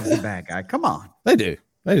 Everybody loves the bad guy. Come on. They do.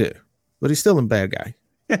 But he's still a bad guy.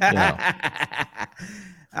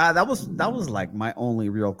 That was like my only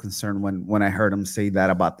real concern when I heard him say that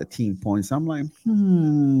about the team points. I'm like,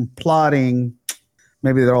 plotting.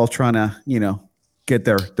 Maybe they're all trying to, get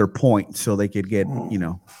their point so they could get,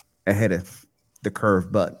 ahead of the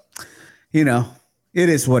curve. But, it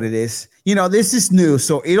is what it is. This is new,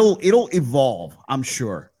 so it'll evolve, I'm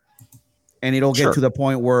sure. And it'll get to the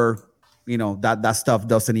point where, that stuff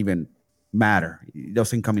doesn't even matter. It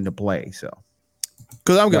doesn't come into play. So,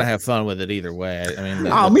 because I'm gonna have fun with it either way. I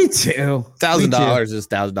mean, me too. $1,000 is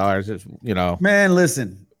 $1,000. Man,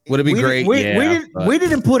 listen. Would it be great? We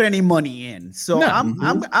didn't put any money in, so no.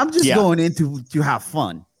 I'm just going in to have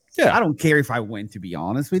fun. Yeah, I don't care if I win. To be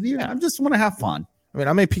honest with you, I just want to have fun. I mean,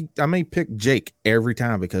 I may pick Jake every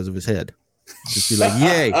time because of his head. Just be like,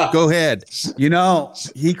 yay, go ahead.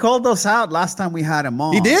 He called us out last time we had him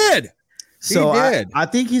on. He did. So I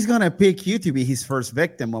think he's gonna pick you to be his first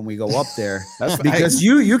victim when we go up there. That's because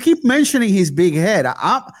you keep mentioning his big head.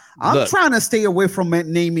 I'm trying to stay away from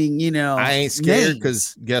naming. I ain't scared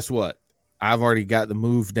because guess what? I've already got the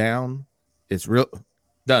move down. It's real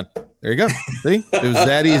done. There you go. See, it was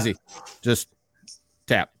that easy. Just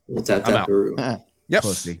tap. We'll tap Peru. Yep.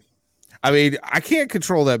 Pussy. I mean, I can't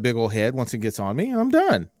control that big old head once it gets on me. I'm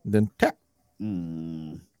done. Then tap.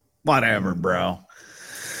 Whatever, bro.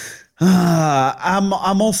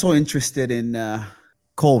 I'm also interested in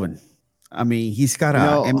Colvin. I mean, he's got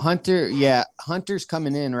Hunter. Yeah, Hunter's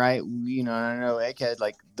coming in, right? I know Egghead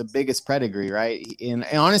like the biggest pedigree, right? And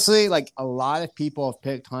honestly, like a lot of people have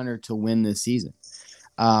picked Hunter to win this season.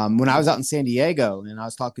 When I was out in San Diego and I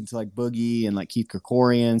was talking to like Boogie and like Keith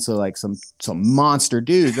Krikorian, so like some monster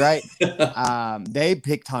dudes, right? They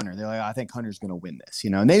picked Hunter. They're like, I think Hunter's going to win this,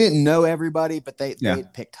 and they didn't know everybody, but they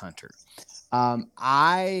picked Hunter.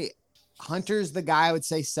 Hunter's the guy I would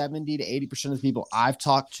say 70 to 80% of the people I've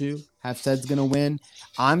talked to have said is going to win.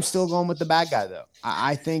 I'm still going with the bad guy though.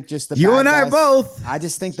 I think just the you and I both. I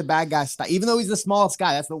just think the bad guy, even though he's the smallest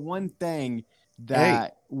guy, that's the one thing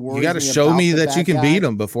that you got to show me that you can beat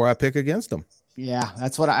him before I pick against him. Yeah,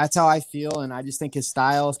 that's how I feel, and I just think his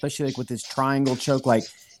style, especially like with his triangle choke, like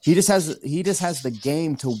he just has the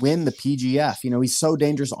game to win the PGF. He's so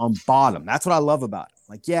dangerous on bottom. That's what I love about him.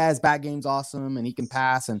 Like, yeah, his back game's awesome, and he can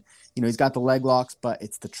pass, and he's got the leg locks, but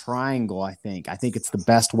it's the triangle. I think it's the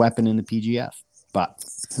best weapon in the PGF. But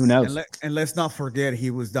who knows? And let's not forget he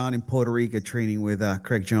was down in Puerto Rico training with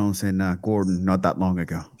Craig Jones and Gordon not that long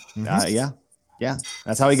ago. Yeah,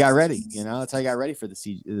 that's how he got ready. That's how he got ready for the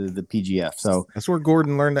PGF. So that's where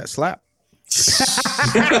Gordon learned that slap.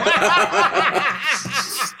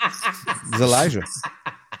 It was Elijah.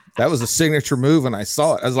 That was a signature move, and I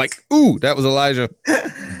saw it. I was like, "Ooh, that was Elijah."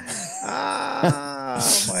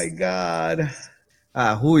 Oh my God!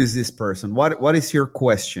 Who is this person? What is your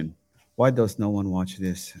question? Why does no one watch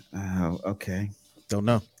this? Okay, don't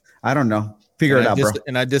know. I don't know. Figure it out, bro.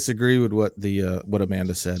 And I disagree with what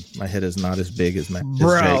Amanda said. My head is not as big as my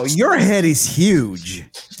bro. Your head is huge.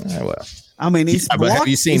 Well, I mean, but have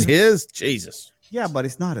you seen his? Jesus. Yeah, but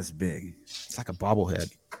it's not as big. It's like a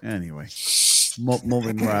bobblehead. Anyway,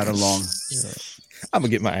 moving right along. I'm gonna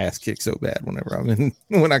get my ass kicked so bad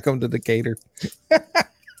when I come to Decatur.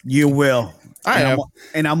 You will. I am,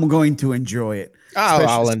 and I'm going to enjoy it.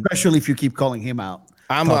 Especially if you keep calling him out.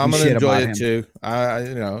 I'm gonna enjoy it too.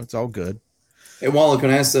 It's all good. Hey, Wallen, can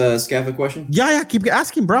I ask Skaff a question? Yeah, keep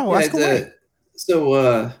asking, bro. Ask away.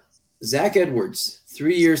 So, Zach Edwards,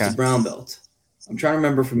 3 years to brown belt. I'm trying to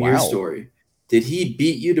remember from your story. Did he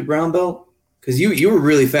beat you to brown belt? Because you were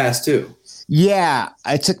really fast too. Yeah,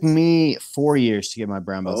 it took me 4 years to get my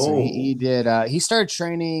brown belt. So he did. He started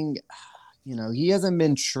training. He hasn't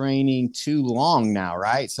been training too long now,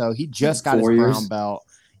 right? So he just got his brown belt.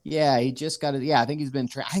 Yeah, he just got it. Yeah, I think he's been.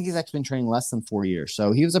 I think he's actually been training less than 4 years,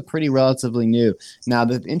 so he was a pretty relatively new. Now,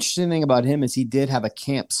 the interesting thing about him is he did have a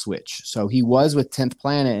camp switch, so he was with 10th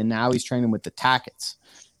Planet, and now he's training with the Tackets.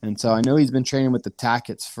 And so I know he's been training with the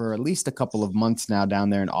Tackets for at least a couple of months now down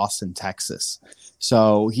there in Austin, Texas.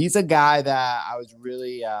 So he's a guy that I was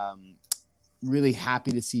really, really happy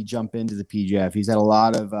to see jump into the PGF. He's had a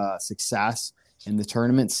lot of success in the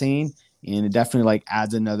tournament scene. And it definitely like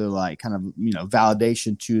adds another like kind of,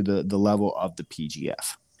 validation to the level of the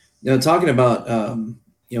PGF. Now, talking about,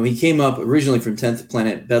 he came up originally from 10th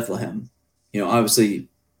Planet Bethlehem, obviously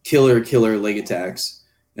killer leg attacks.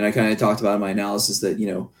 And I kind of talked about in my analysis that,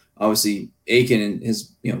 obviously Aiken and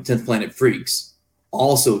his, 10th Planet Freaks,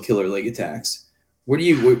 also killer leg attacks. Where do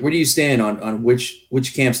you stand on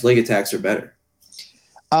which camp's leg attacks are better?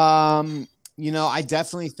 I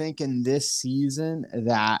definitely think in this season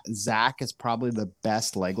that Zach is probably the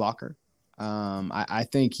best leg locker. I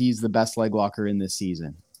think he's the best leg locker in this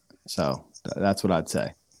season. So that's what I'd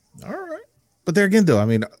say. All right. But there again, though, I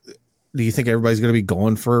mean, do you think everybody's going to be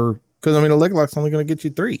going for – because, I mean, a leg lock's only going to get you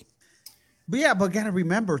 3. But got to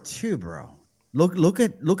remember, too, bro. Look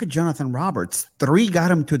at Jonathan Roberts. 3 got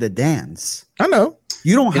him to the dance. I know.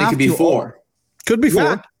 You don't have to. It could be 4. Could be 4.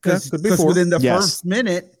 Yeah, because within the Yes. first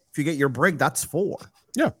minute, if you get your break, that's 4.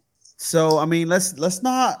 Yeah. So I mean, let's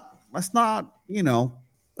not. I mean,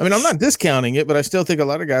 I'm not discounting it, but I still think a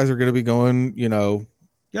lot of guys are going to be going.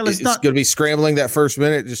 It's going to be scrambling that first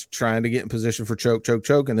minute, just trying to get in position for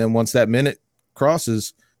choke, and then once that minute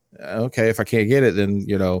crosses, okay, if I can't get it, then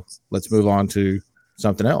let's move on to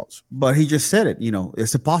something else. But he just said it.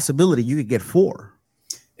 It's a possibility you could get 4.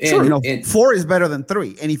 And, And 4 is better than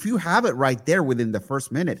 3. And if you have it right there within the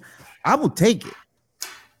first minute, I would take it.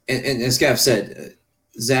 And as Skaff said,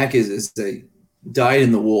 Zach is a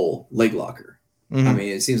dyed-in-the-wool leg locker. Mm-hmm. I mean,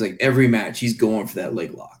 it seems like every match he's going for that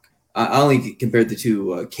leg lock. I only compared the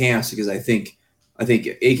two camps because I think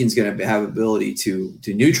Aiken's going to have ability to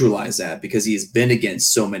neutralize that because he has been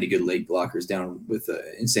against so many good leg lockers down with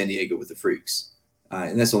in San Diego with the Freaks,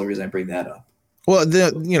 and that's the only reason I bring that up. Well,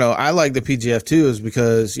 I like the PGF too, is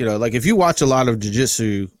because like if you watch a lot of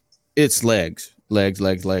jiu-jitsu, it's legs. It's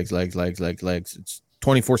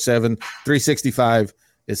 24/7, 365.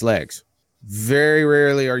 It's legs. Very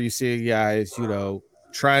rarely are you seeing guys,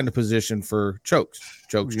 trying to position for chokes.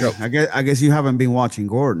 I guess you haven't been watching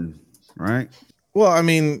Gordon, right? Well, I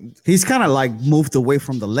mean, he's kind of like moved away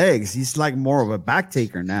from the legs. He's like more of a back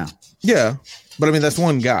taker now. Yeah, but I mean that's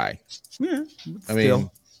one guy. Yeah, I mean,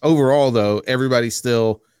 overall though, everybody's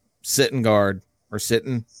still sitting guard or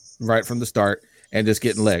sitting right from the start and just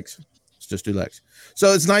getting legs. Let's just do legs.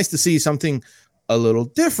 So it's nice to see something a little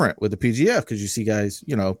different with the PGF because you see guys,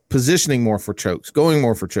 positioning more for chokes, going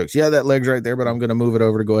more for chokes. Yeah, that leg's right there, but I'm going to move it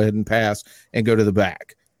over to go ahead and pass and go to the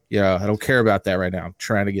back. Yeah, I don't care about that right now. I'm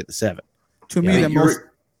trying to get the 7. To me, go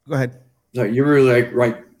ahead. No, you're really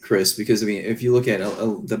right, Chris, because I mean, if you look at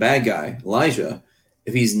the bad guy, Elijah,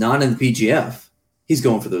 if he's not in the PGF, he's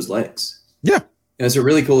going for those legs. Yeah. And it's a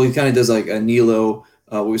really cool. He kind of does like a Nilo.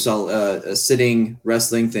 We saw a sitting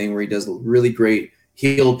wrestling thing where he does really great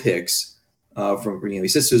heel picks. He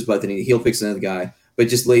sits to his butt, then he heel picks another guy, but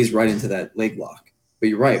just lays right into that leg lock. But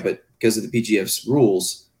you're right, but because of the PGF's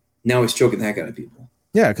rules, now he's choking the heck out of people.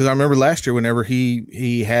 Yeah, because I remember last year whenever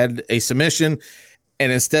he had a submission,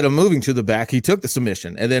 and instead of moving to the back, he took the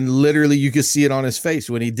submission, and then literally you could see it on his face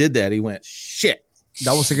when he did that. He went, "Shit!"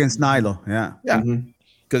 That was against Nilo. Yeah,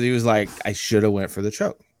 because he was like, "I should have went for the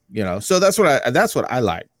choke." So that's what I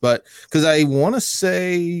like. But because I want to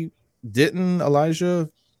say, didn't Elijah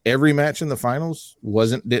every match in the finals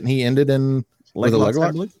didn't he end it in with a leg lock?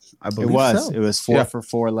 I believe it was. so. It was 4 for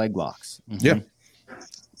 4 leg locks. Mm-hmm. Yeah,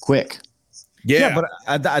 quick. Yeah, but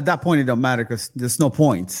at that point it don't matter because there's no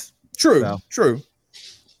points. True.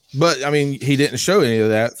 But I mean, he didn't show any of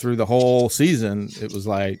that through the whole season. It was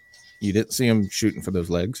like you didn't see him shooting for those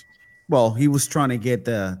legs. Well, he was trying to get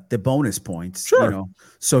the bonus points, sure,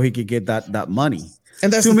 so he could get that money.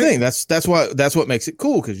 And that's the thing. That's what makes it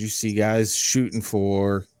cool because you see guys shooting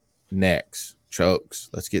for necks, chokes.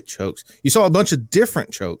 Let's get chokes. You saw a bunch of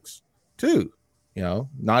different chokes too.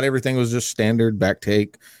 Not everything was just standard back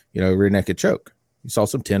take. Rear naked choke. You saw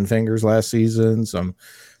some 10 fingers last season. Some,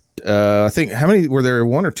 I think, how many were there?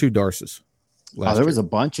 1 or 2 Darces? There was a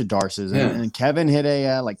bunch of Darces, and Kevin hit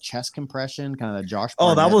a like chest compression, kind of the Josh.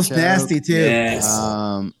 Oh, that was choke. Nasty too. Yes.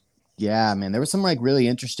 Yeah, man, there was some like really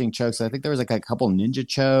interesting chokes. I think there was like a couple ninja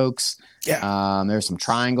chokes. Yeah. There's some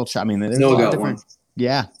triangle. I mean, there's no a lot of different. One.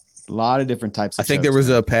 Yeah. A lot of different types of I think chokes, there was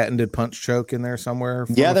a patented punch choke in there somewhere.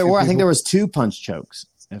 Yeah, there were. I think there was 2 punch chokes.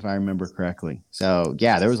 if I remember correctly. So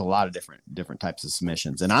yeah, there was a lot of different types of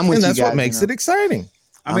submissions, and I'm with And you that's guys, what makes it exciting.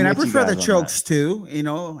 I mean, I with you prefer the guys on chokes too,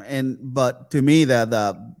 but to me,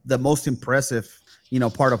 the most impressive,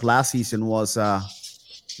 part of last season was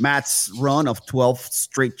Matt's run of 12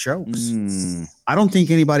 straight chokes. I don't think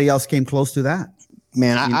anybody else came close to that.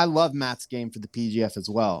 Man, I love Matt's game for the PGF as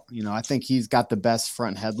well. I think he's got the best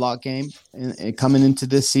front headlock game coming into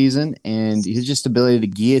this season, and his just ability to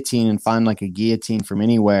guillotine and find like a guillotine from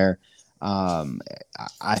anywhere.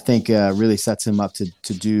 I think really sets him up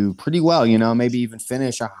to do pretty well. Maybe even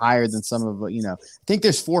finish higher than some of. I think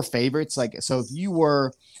there's 4 favorites. Like, so if you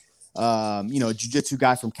were, a jiu-jitsu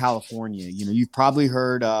guy from California, you've probably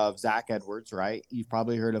heard of Zach Edwards, right? You've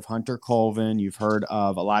probably heard of Hunter Colvin. You've heard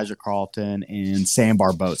of Elijah Carlton and Sam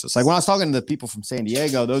Barbosa. It's like when I was talking to the people from San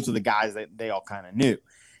Diego, those are the guys that they all kind of knew.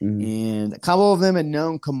 Mm-hmm. And a couple of them had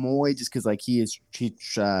known Kamoy just because like he has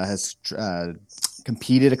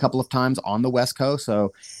competed a couple of times on the West Coast.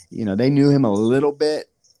 So, they knew him a little bit.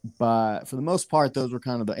 But for the most part, those were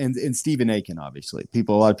kind of and Stephen Aiken, obviously. A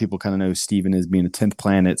lot of people kind of know Stephen as being a 10th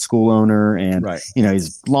Planet school owner, and right.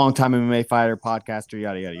 He's a longtime MMA fighter, podcaster,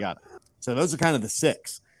 yada yada yada. So those are kind of the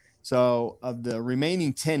 6. So of the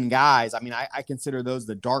remaining 10 guys, I mean, I consider those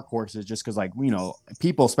the dark horses just because, like,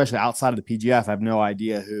 people, especially outside of the PGF, have no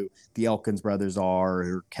idea who the Elkins brothers are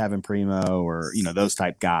or Kevin Primo or, those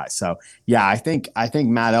type guys. So, yeah, I think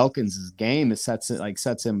Matt Elkins' game sets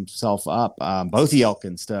himself up, both the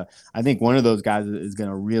Elkins, to, I think one of those guys is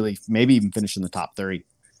going to really maybe even finish in the top 3.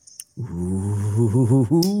 Ooh.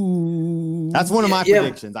 That's one of my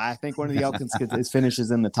predictions. I think one of the Elkins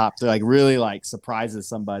finishes in the top 3, like really like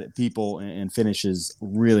surprises people and finishes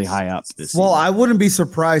really high up this season. Well, I wouldn't be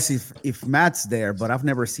surprised if Matt's there, but I've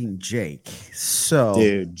never seen Jake. So,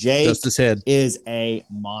 dude, Jake Head is a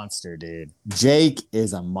monster, dude. Jake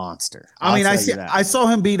is a monster. I saw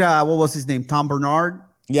him beat what was his name? Tom Bernard.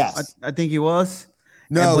 Yes, I think he was.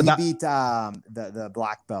 No, he beat the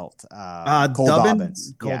black belt. Cole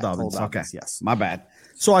Dobbins. Cole Dobbins. Okay, yes, my bad.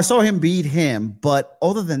 So I saw him beat him, but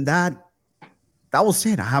other than that, that was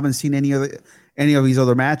it. I haven't seen any of these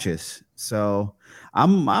other matches. So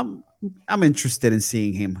I'm interested in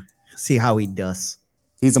seeing him, see how he does.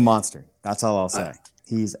 He's a monster. That's all I'll say.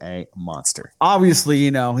 He's a monster.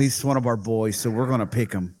 Obviously, he's one of our boys, so we're gonna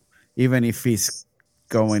pick him, even if he's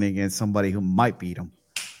going against somebody who might beat him.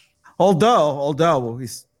 Although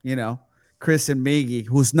he's, Chris and Miggy,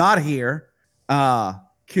 who's not here,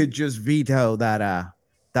 could just veto that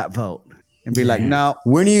vote and be like, no.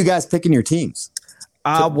 When are you guys picking your teams?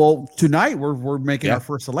 Well, tonight we're making our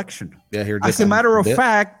first selection. Yeah, here. As a matter of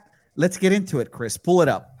fact, let's get into it, Chris. Pull it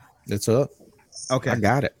up. It's up. Okay, I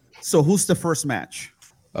got it. So who's the first match?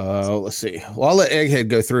 Let's see. Well, I'll let Egghead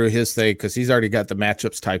go through his thing because he's already got the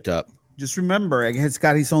matchups typed up. Just remember, Egghead's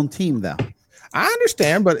got his own team, though. I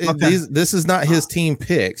understand, but this is not his team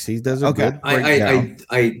picks. He does a good breakdown.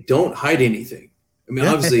 I don't hide anything. I mean,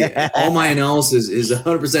 obviously, all my analysis is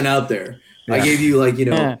 100% out there. Yeah. I gave you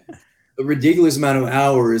a ridiculous amount of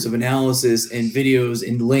hours of analysis and videos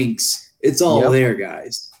and links. It's all there,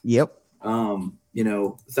 guys. Yep.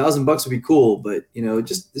 $1,000 would be cool, but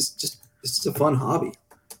this is a fun hobby.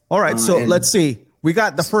 All right, so let's see. We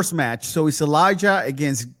got the first match. So it's Elijah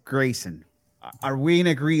against Grayson. Are we in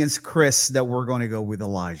agreement, Chris, that we're going to go with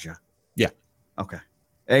Elijah? Yeah. Okay.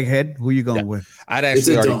 Egghead, who are you going with? I'd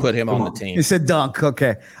actually already put him on the team. It's a dunk.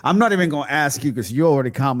 Okay. I'm not even going to ask you because you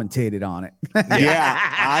already commentated on it. Yeah.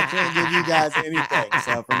 I can't give you guys anything.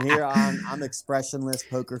 So from here on, I'm expressionless,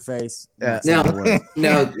 poker face. Now,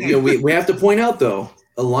 we have to point out, though,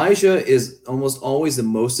 Elijah is almost always the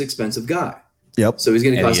most expensive guy. Yep. So he's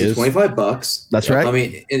going to cost you $25. That's right. I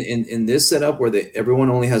mean, in this setup where everyone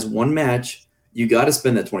only has one match, you got to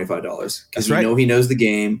spend that $25 because he knows the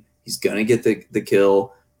game. He's going to get the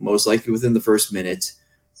kill, most likely within the first minute.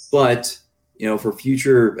 But, for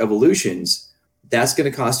future evolutions, that's going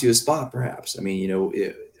to cost you a spot, perhaps. I mean,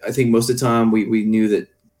 I think most of the time we knew that,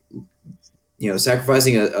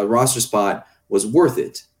 sacrificing a roster spot was worth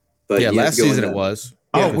it. But last season it was.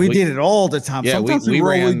 Oh, we did it all the time. Yeah, sometimes we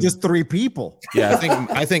were only just 3 people. Yeah,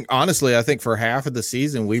 I think honestly, for half of the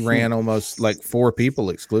season, we ran almost like 4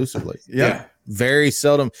 people exclusively. Yeah. Very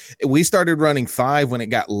seldom. We started running 5 when it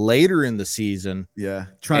got later in the season. Yeah.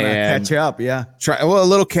 Trying to catch up. Yeah. A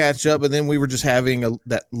little catch up. And then we were just having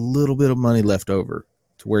that little bit of money left over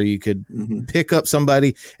to where you could pick up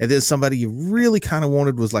somebody. And then somebody you really kind of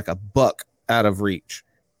wanted was like $1 out of reach.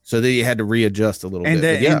 So then you had to readjust a little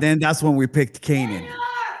bit. And then that's when we picked Kanan.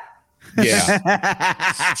 Yeah.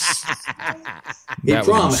 He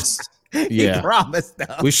promised. Yeah. He promised.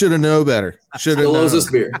 Though. We should have known better. Should have known. This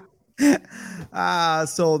beer.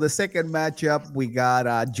 So the second matchup, we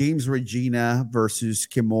got James Regina versus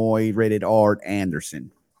Kimoy Rated R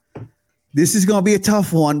Anderson. This is gonna be a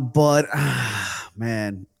tough one, but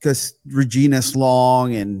man, because Regina's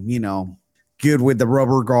long and good with the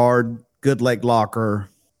rubber guard, good leg locker.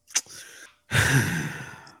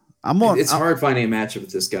 It's hard finding a matchup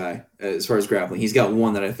with this guy as far as grappling. He's got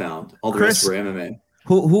one that I found. All the rest were MMA.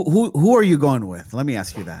 Who are you going with? Let me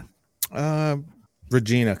ask you that.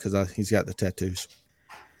 Regina, because he's got the tattoos.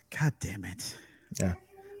 God damn it! Yeah.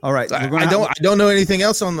 All right. I don't know anything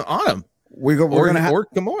else on him. We're gonna have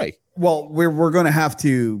Kamoy. Well, we're gonna have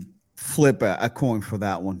to flip a coin for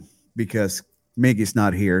that one because Mig is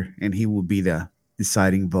not here and he will be the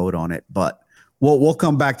deciding vote on it. But we'll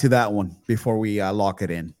come back to that one before we lock it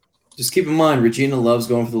in. Just keep in mind, Regina loves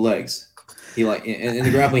going for the legs. He in the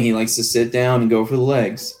grappling, he likes to sit down and go for the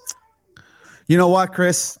legs. You know what,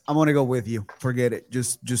 Chris? I'm gonna go with you. Forget it.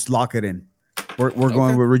 Just lock it in. We're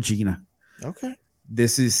going with Regina. Okay.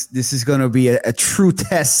 This is gonna be a true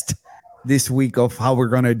test this week of how we're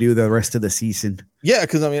gonna do the rest of the season. Yeah,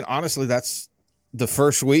 because I mean, honestly, that's the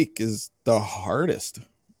first week is the hardest.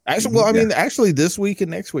 Actually, actually, this week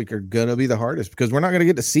and next week are gonna be the hardest because we're not gonna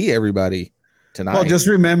get to see everybody tonight. Well, just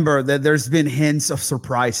remember that there's been hints of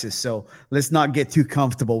surprises, so let's not get too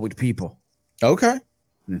comfortable with people. Okay.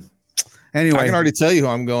 Anyway, I can already tell you who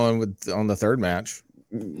I'm going with on the third match.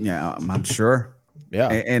 Yeah, I'm sure. Yeah,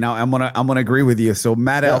 and I'm gonna agree with you. So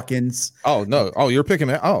Matt Elkins. Oh no! Oh, you're picking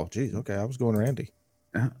Matt. Oh, geez. Okay, I was going Randy.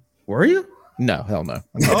 Were you? No, hell no.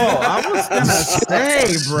 Oh, I was gonna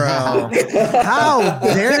say, bro. How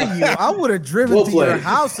dare you? I would have driven to your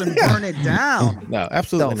house and burned it down. No,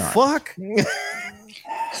 absolutely not. Fuck.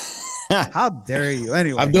 How dare you?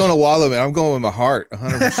 Anyway, I'm doing a wallow, man. I'm going with my heart,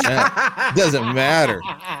 100%. Doesn't matter.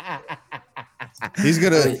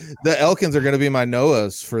 The Elkins are gonna be my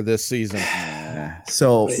Noahs for this season.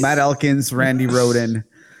 So Matt Elkins, Randy Roden,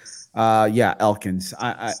 Elkins.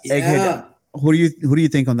 Egghead, who do you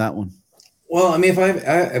think on that one? Well, I mean,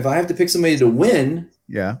 if I have to pick somebody to win,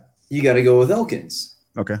 you got to go with Elkins.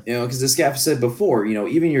 Okay, because as Skaff said before,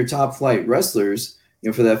 even your top flight wrestlers,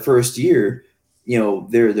 for that first year,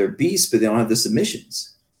 they're beasts, but they don't have the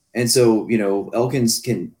submissions, and so Elkins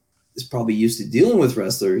is probably used to dealing with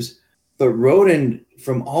wrestlers. But Roden,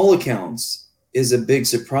 from all accounts, is a big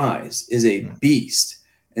surprise, is a beast.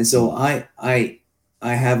 And so I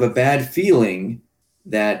have a bad feeling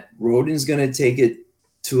that Roden's going to take it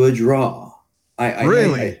to a draw.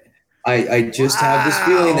 I just have this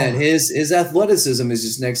feeling that his athleticism is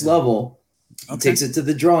just next level. He takes it to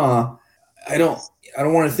the draw. I don't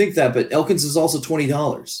want to think that, but Elkins is also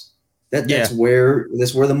 $20. That's where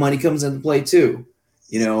the money comes into play too.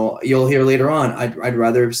 You'll hear later on, I'd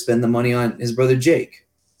rather spend the money on his brother Jake.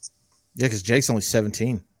 Yeah, because Jake's only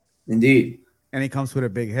 17. Indeed. And he comes with a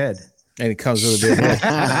big head. You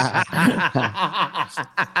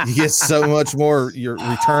get so much more your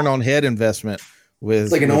return on head investment with.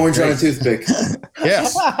 It's like an orange on a toothpick.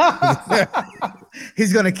 Yes.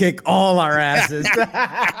 He's going to kick all our asses.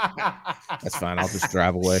 That's fine. I'll just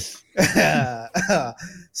drive away.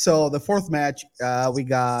 So the fourth match, we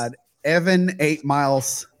got Evan 8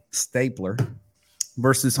 Miles Stapler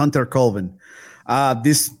versus Hunter Colvin.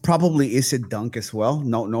 This probably is a dunk as well.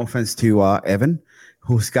 No offense to Evan,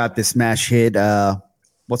 who's got this smash hit.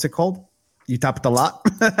 What's it called? You tapped a lot.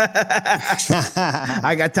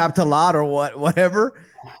 I got tapped a lot or whatever.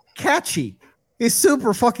 Catchy. It's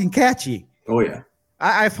super fucking catchy. Oh yeah.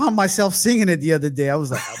 I found myself singing it the other day. I was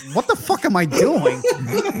like, what the fuck am I doing?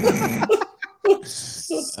 That's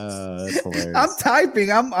hilarious. I'm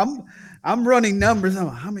typing. I'm running numbers. I'm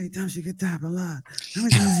like, how many times you get tap a lot? How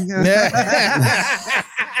many times you get?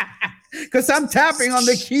 Because I'm tapping on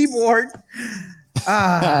the keyboard.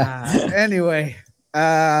 Anyway,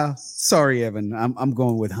 sorry, Evan. I'm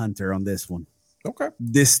going with Hunter on this one. Okay.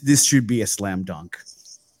 This should be a slam dunk.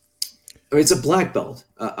 It's a black belt,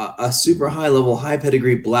 a super high level, high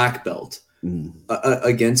pedigree black belt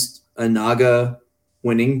against a Naga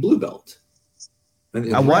winning blue belt.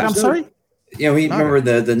 What? I'm sorry. Remember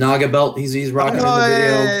the Naga belt he's rocking in the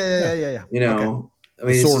video. Yeah. I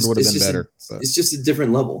mean, the sword would have been better. It's just a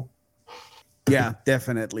different level. Yeah,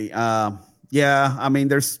 definitely. I mean,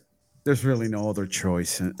 there's really no other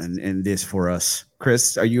choice in this for us.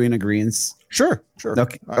 Chris, are you in agreement? Sure.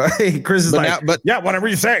 Okay. Chris is whatever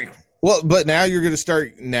you say. Well, but now you're going to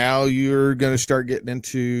start. Now you're going to start getting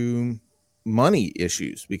into money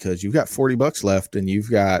issues because you've got $40 left and you've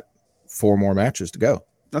got 4 more matches to go.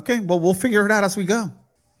 Okay, well, we'll figure it out as we go.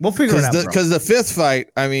 We'll figure it out. Because the fifth fight,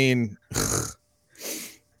 I mean,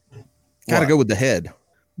 got to go with the head.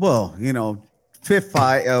 Well, fifth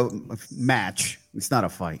fight match. It's not a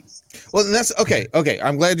fight. Well, that's okay. Okay,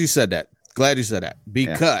 I'm glad you said that.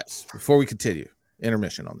 Because before we continue,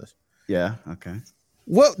 intermission on this. Yeah. Okay.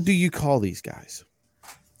 What do you call these guys?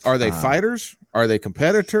 Are they fighters? Are they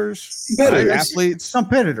competitors? Are they athletes?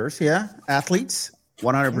 Competitors. Yeah, athletes.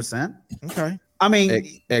 100%. Okay. I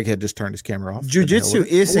mean, Egghead just turned his camera off. Jiu-jitsu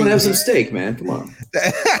is. I want to have some steak, man. Come on.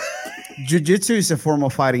 Jiu-jitsu is a form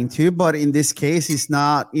of fighting too, but in this case, it's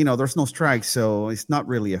not. There's no strikes, so it's not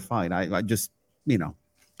really a fight. I just,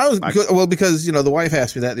 because the wife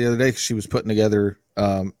asked me that the other day because she was putting together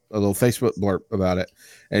a little Facebook blurb about it,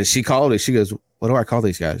 and she called it. She goes, "What do I call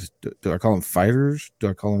these guys? Do I call them fighters? Do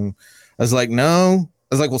I call them?" I was like, "No."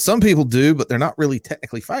 I was like, "Well, some people do, but they're not really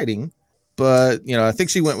technically fighting." But I think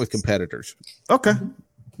she went with competitors. Okay,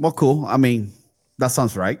 well, cool. I mean, that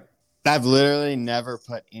sounds right. I've literally never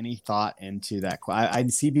put any thought into that. I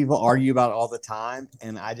see people argue about it all the time,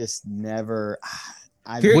 and I just never.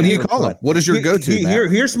 What do you call them? What is your go-to?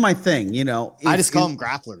 Here's my thing. I just call them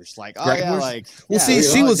grapplers.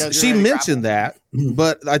 She mentioned that,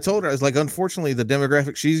 but I told her, I was like, unfortunately, the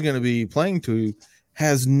demographic she's going to be playing to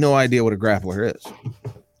has no idea what a grappler is.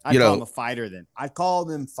 I'd call them a fighter then. I'd call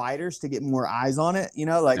them fighters to get more eyes on it.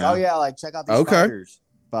 Check out these fighters.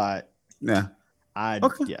 But yeah.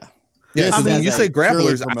 Yeah, so when you say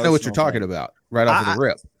grapplers, I know what you're talking about right off of the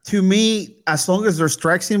rip. To me, as long as there's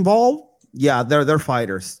strikes involved, yeah, they're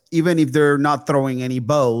fighters, even if they're not throwing any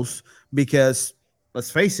bows, because let's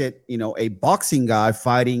face it, a boxing guy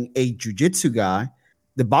fighting a jiu-jitsu guy,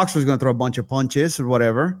 the boxer is going to throw a bunch of punches or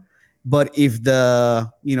whatever. But if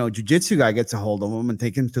the, jiu-jitsu guy gets a hold of him and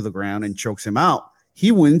takes him to the ground and chokes him out,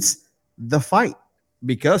 he wins the fight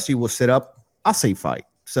because he will set up a safe fight.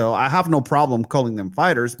 So I have no problem calling them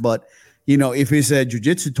fighters, but if it's a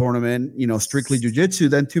jiu-jitsu tournament, strictly jiu-jitsu,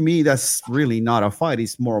 then to me, that's really not a fight.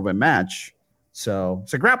 It's more of a match. So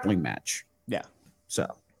it's a grappling match. Yeah. So,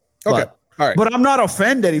 okay. All right. But I'm not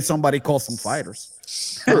offended if somebody calls them fighters.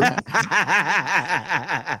 Sure.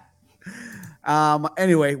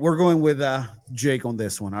 Anyway, we're going with Jake on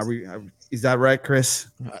this one. Is that right, Chris?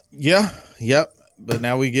 Yeah. Yep. But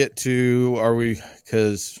now we get to,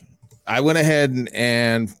 because I went ahead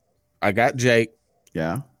and I got Jake.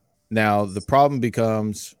 Yeah. Now the problem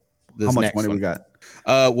becomes this. How much money we got?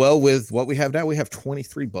 Well, with what we have now, we have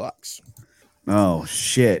 $23. Oh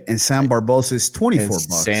shit! And Sam Barbosa is $24.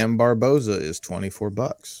 Sam Barbosa is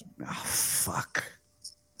 $24. Oh fuck!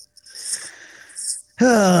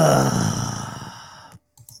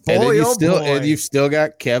 And you've still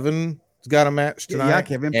got Kevin's got a match tonight. Yeah,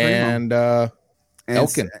 Kevin and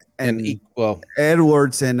Elkin and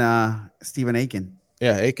Edwards and Stephen Aiken.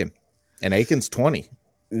 Yeah, Aiken, and Aiken's 20.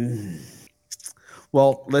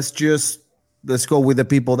 Well, let's go with the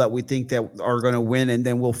people that we think that are going to win, and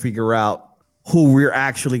then we'll figure out who we're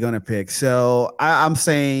actually going to pick. So I'm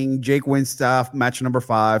saying Jake wins stuff. Match number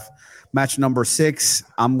 5, match number 6.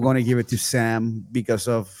 I'm going to give it to Sam because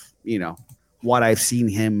of what I've seen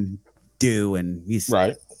him do, and he's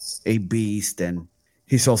a beast, and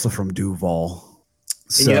he's also from Duval.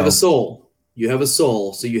 And you have a soul.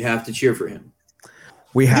 So you have to cheer for him.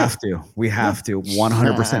 We have to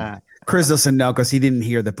 100%. Chris doesn't know because he didn't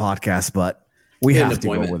hear the podcast, but we have to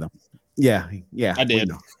go with him. Yeah. I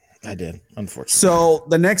did, unfortunately. So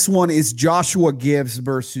the next one is Joshua Gibbs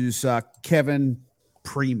versus Kevin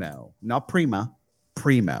Primo. Not Prima,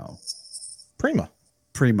 Primo.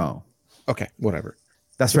 Okay, whatever.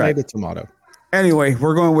 That's tomato, right. Tomato. Anyway,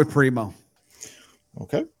 we're going with Primo.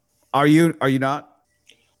 Okay. Are you not?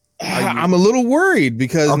 I'm a little worried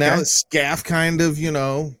because now that Skaff kind of,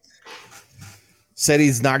 said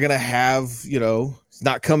he's not going to have, he's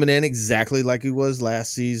not coming in exactly like he was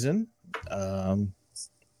last season.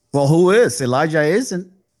 Well, who is? Elijah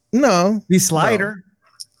isn't. No. He's Slider.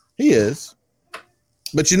 No. He is.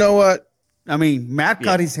 But you know what? I mean, Matt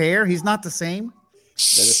cut his hair. He's not the same. That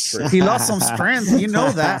is true. He lost some strength. You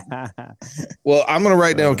know that. Well, I'm going to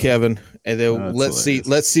write down Kevin, and then let's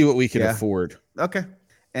see what we can afford. Okay.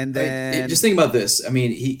 And then just think about this. I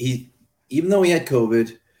mean, he even though he had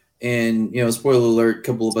COVID, and spoiler alert, a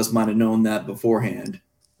couple of us might have known that beforehand.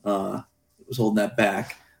 Was holding that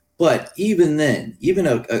back, but even then, even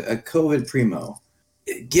a COVID Primo,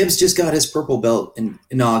 Gibbs just got his purple belt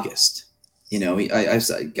in August. I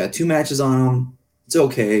got 2 matches on him. It's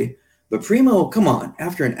okay, but Primo, come on!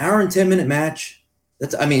 After an hour and 10-minute match,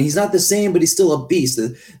 he's not the same, but he's still a beast.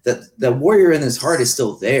 That warrior in his heart is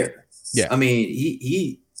still there. Yeah, I mean,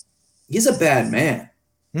 he's a bad man.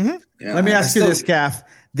 Mm-hmm. Let me ask you this, Skaff.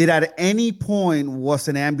 Did at any point was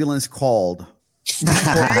an ambulance called?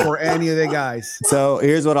 for any of the guys. So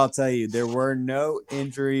here's what I'll tell you: there were no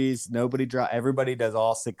injuries. Nobody dropped. Everybody does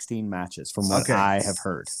all 16 matches, from what I have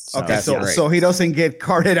heard. So he doesn't get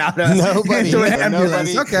carted out. Nobody.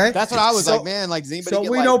 Okay, that's what I was like, man. Like, does anybody?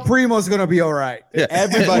 So we know Primo's gonna be all right. Yeah.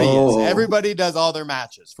 Everybody is. Everybody does all their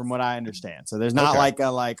matches, from what I understand. So there's not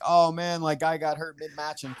oh man, like guy got hurt mid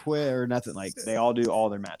match and quit or nothing. Like they all do all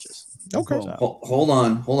their matches. Okay. So. Hold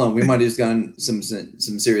on. We might have just gotten some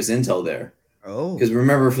serious intel there. Oh. Because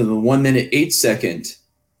remember, for the 1 minute 8 second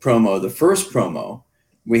promo, the first promo,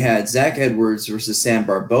 we had Zach Edwards versus Sam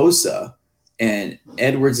Barbosa, and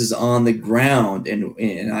Edwards is on the ground,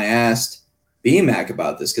 and I asked BMAC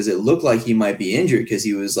about this because it looked like he might be injured because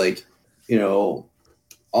he was like,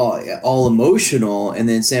 all emotional, and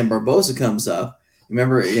then Sam Barbosa comes up.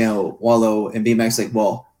 Remember, Wallow and BMAC's like,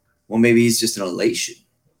 well, maybe he's just an elation.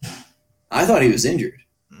 I thought he was injured,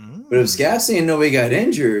 but if Scaff's saying nobody got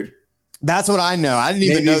injured. That's what I know. I didn't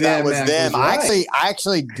even know that was them. Right. I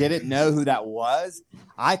actually didn't know who that was.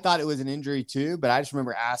 I thought it was an injury too, but I just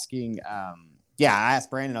remember asking. I asked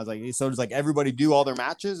Brandon. I was like, so does like everybody do all their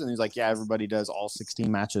matches? And he's like, yeah, everybody does all 16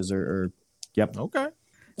 matches. Or yep. Okay.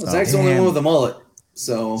 Well, Zach's the only one with the mullet.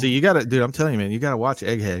 So you got to, dude. I'm telling you, man, you got to watch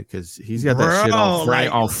Egghead because he's got that shit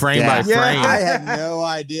on frame by frame. I had no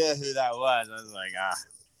idea who that was. I was like,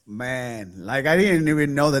 Man, like I didn't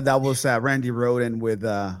even know that was Randy Roden with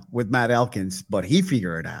Matt Elkins, but he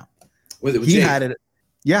figured it out. With he Jake. had it.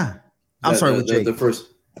 Yeah, I'm sorry, with Jake. The first,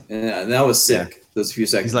 and that was sick. Yeah. Those few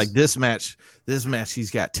seconds. He's like, this match,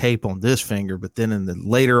 he's got tape on this finger, but then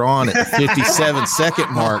later on at the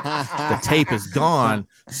 57-second mark, the tape is gone.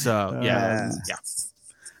 So yeah.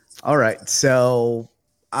 All right, so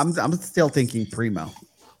I'm still thinking Primo.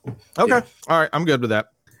 Okay, yeah. All right, I'm good with that.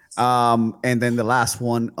 And then the last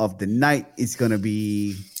one of the night is going to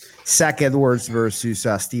be Zach Edwards versus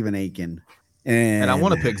Stephen Aiken. And I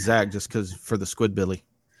want to pick Zach just because for the Squidbilly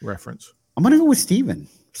reference. I'm going to go with Stephen.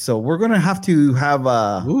 So we're going to have you're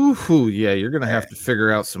going to have to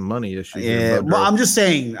figure out some money issues. Yeah, well, I'm just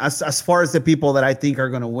saying, as far as the people that I think are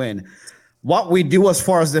going to win, what we do as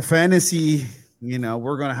far as the fantasy,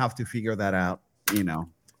 we're going to have to figure that out.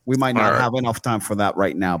 We might not have enough time for that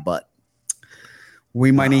right now, but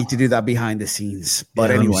we might need to do that behind the scenes.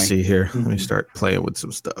 But anyway, let me see here. Let me start playing with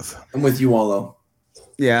some stuff. I'm with you all though.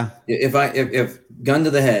 Yeah. If gun to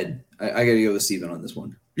the head, I got to go with Steven on this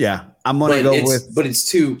one. Yeah, I'm gonna go with. But it's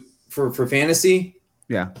two for fantasy.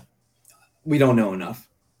 Yeah. We don't know enough.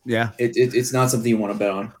 Yeah. It's not something you want to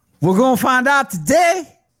bet on. We're gonna find out today.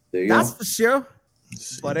 There you go. That's for sure.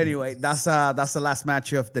 But anyway, that's the last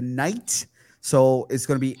match of the night. So it's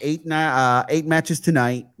gonna be eight matches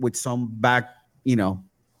tonight with some back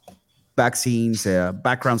scenes,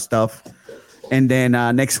 background stuff. And then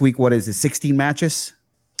next week, what is it? 16 matches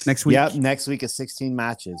next week? Yep. Next week is 16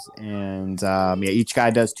 matches. And each guy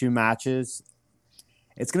does 2 matches.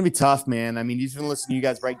 It's going to be tough, man. I mean, you've been listening to you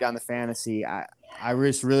guys break down the fantasy. I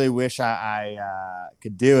just really wish I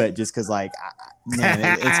could do it just because,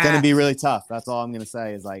 it's going to be really tough. That's all I'm going to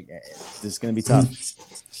say is, it's going to be tough.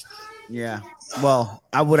 Yeah. Well,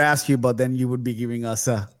 I would ask you, but then you would be giving us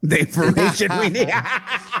the information we need.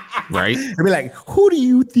 Right? I'd be like, who do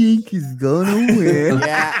you think is going to win?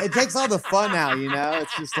 Yeah, it takes all the fun out,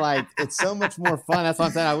 It's just it's so much more fun. That's what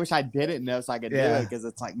I'm saying. I wish I didn't know so I could do it because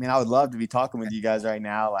it's like, man, I would love to be talking with you guys right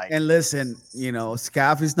now. And listen,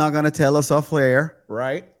 Skaff is not going to tell us off air,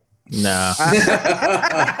 right? No.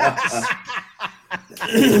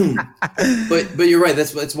 But you're right.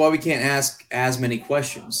 That's why we can't ask as many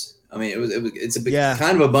questions. I mean, it's a big,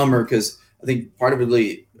 kind of a bummer because I think part of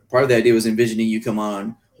the idea was envisioning you come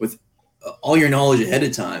on with all your knowledge ahead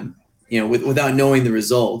of time, without knowing the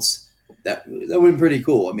results. That would have been pretty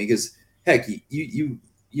cool. I mean, because heck, you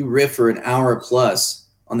riff for an hour plus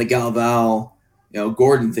on the Galval,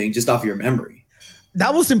 Gordon thing just off your memory.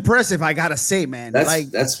 That was impressive, I gotta say, man.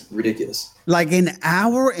 That's ridiculous. Like an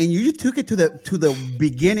hour, and you took it to the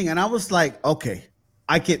beginning, and I was like, okay,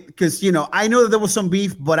 I can, because I know that there was some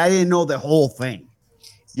beef, but I didn't know the whole thing.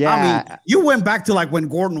 Yeah, I mean, you went back to when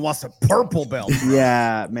Gordon was a purple belt.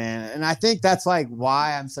 Yeah, man, and I think that's why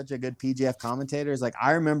I'm such a good PGF commentator. Is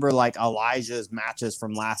I remember Elijah's matches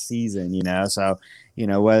from last season. So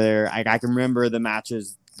whether I can remember the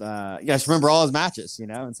matches. I just remember all his matches,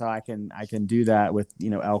 and so I can do that with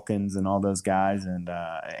Elkins and all those guys, and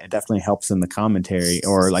it definitely helps in the commentary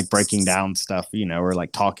or breaking down stuff, or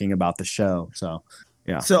talking about the show. So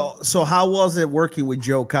yeah. So how was it working with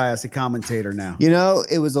Joe Kai as a commentator now?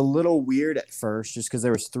 It was a little weird at first, just because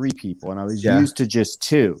there was 3 people and I was used to just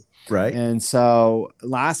 2. Right. And so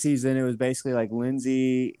last season it was basically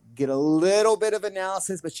Lindsay, get a little bit of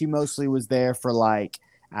analysis, but she mostly was there for like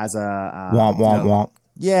as a Womp.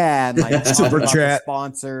 Yeah, and like Super talking about chat. the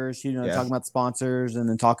sponsors, Yeah. talking about the sponsors, and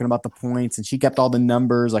then talking about the points, and she kept all the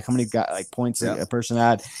numbers, like how many got like points a person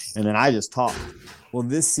had, and then I just talked. Well,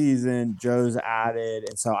 this season Joe's added,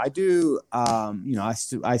 and so I do.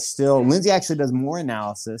 I still Lindsay actually does more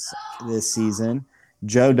analysis this season.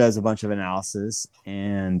 Joe does a bunch of analysis,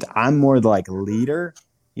 and I'm more the like leader,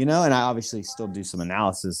 and I obviously still do some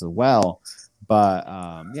analysis as well. But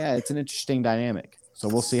yeah, it's an interesting dynamic. So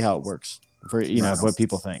we'll see how it works for what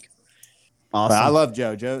people think. Awesome. But I love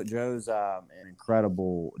Joe. Joe's an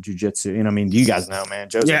incredible jiu-jitsu. You guys know, man.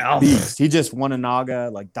 Joe's Yeah. a beast. He just won a Naga,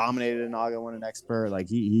 like dominated a Naga, won an expert. Like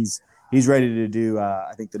he's ready to do.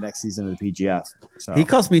 I think the next season of the PGF. So He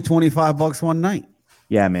cost me $25 one night.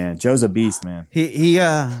 yeah, man. Joe's a beast, man. He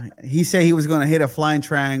said he was going to hit a flying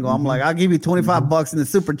triangle. I'm like, I'll give you $25 in the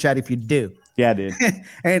super chat if you do. Yeah, dude.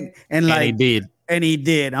 and he did. And he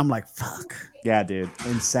did. I'm like, fuck. Yeah, dude.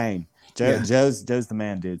 Insane. Joe's the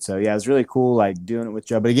man, dude. So yeah, it was really cool, like doing it with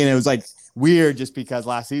Joe. But again, it was like weird just because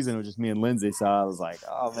last season it was just me and Lindsay. So I was like,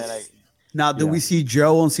 oh man. Now, do we see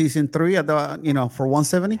Joe on season 3 at the for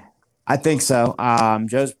 170? I think so.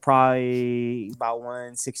 Joe's probably about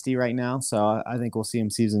 160 right now. So I think we'll see him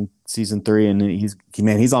season 3, and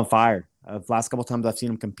he's on fire. Last couple of times I've seen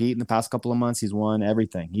him compete in the past couple of months, he's won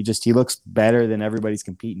everything. He looks better than everybody's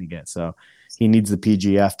competing against. So he needs the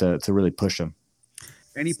PGF to really push him.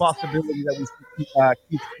 Any possibility that we see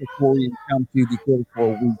Keith Krikorian come to Detroit for a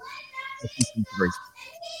week of season 3?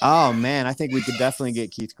 Oh man, I think we could definitely get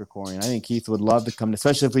Keith Krikorian. I think Keith would love to come,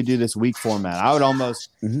 especially if we do this week format. I would almost.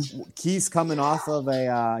 Keith's coming off of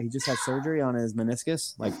he just had surgery on his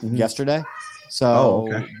meniscus yesterday. So,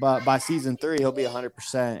 but by season 3, he'll be 100%.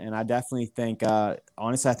 And I definitely think,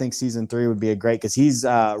 honestly, I think season 3 would be a great, because he's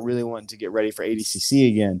really wanting to get ready for ADCC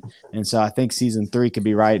again. And so I think season 3 could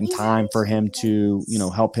be right in time for him to,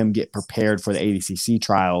 help him get prepared for the ADCC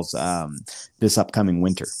trials this upcoming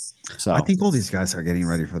winter. So I think all these guys are getting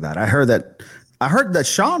ready for that. I heard that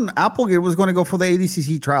Sean Applegate was going to go for the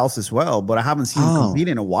ADCC trials as well, but I haven't seen him compete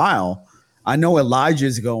in a while. I know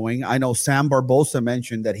Elijah's going. I know Sam Barbosa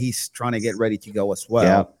mentioned that he's trying to get ready to go as well.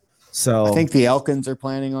 Yeah. So I think the Elkins are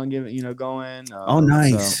planning on going.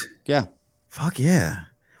 Nice. So, yeah. Fuck yeah.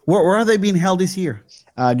 Where are they being held this year?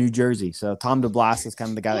 New Jersey. So Tom DeBlas is kind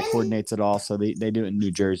of the guy that coordinates it all. So they do it in New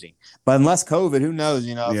Jersey. But unless COVID, who knows?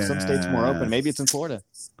 If some states are more open, maybe it's in Florida.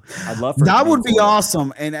 I'd love for that would be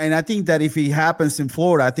awesome. And I think that if it happens in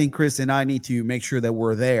Florida, I think Chris and I need to make sure that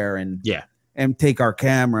we're there and take our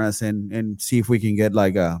cameras and see if we can get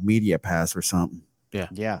like a media pass or something. Yeah.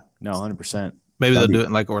 Yeah. No, 100%. Maybe they'll do it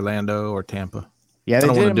in like Orlando or Tampa. Yeah, I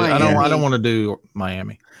don't want to do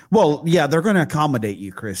Miami. Well, yeah, they're going to accommodate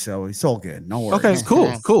you, Chris. So it's all good. No worries. Okay,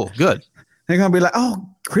 cool, good. They're going to be like, oh,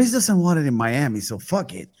 Chris doesn't want it in Miami, so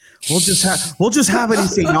fuck it. We'll just have it in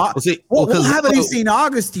St. Augustine. We'll have it in St.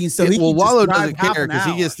 Augustine. So Wallow doesn't care because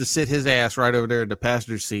he gets to sit his ass right over there in the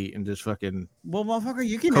passenger seat and just fucking. Well, motherfucker,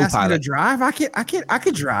 you can ask me to drive. I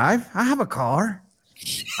could drive. I have a car.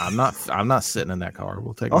 I'm not sitting in that car.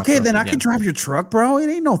 We'll take. Okay, then I can drive your truck, bro. It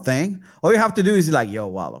ain't no thing. All you have to do is like, yo,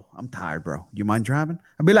 Wallow, I'm tired, bro. You mind driving?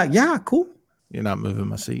 I'd be like, yeah, cool. You're not moving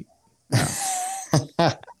my seat.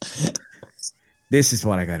 No. This is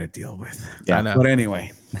what I got to deal with. Yeah, I know. But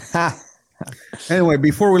anyway. Anyway,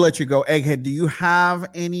 before we let you go, Egghead, do you have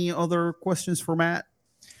any other questions for Matt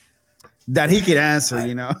that he could answer?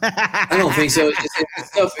 I don't think so.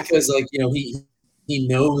 It's tough because, like, he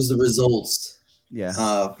knows the results. Yeah.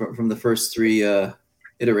 From the first 3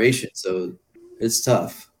 iterations, so it's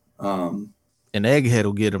tough. An Egghead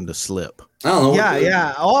will get him to slip. I don't know.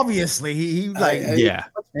 Yeah. Obviously, he like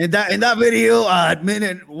In that video, at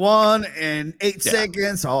minute 1 and 8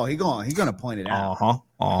 seconds. Oh, he's gonna point it out.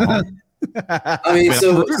 I mean,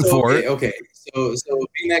 so okay. So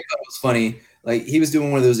B-Mac was funny. Like, he was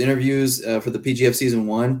doing one of those interviews for the PGF season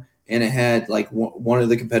 1, and it had like one of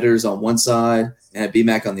the competitors on one side and had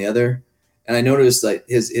B-Mac on the other. And I noticed like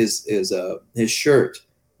his shirt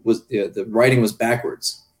was the writing was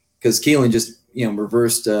backwards because Keelan just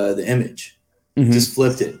reversed the image, just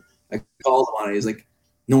flipped it. I called him on it. He's like,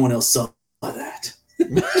 no one else saw that.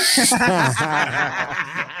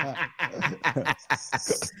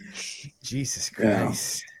 Jesus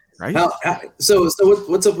Christ! Right? So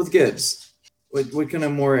what's up with Gibbs? What kind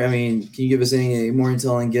of more? I mean, can you give us any more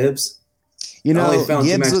intel on Gibbs?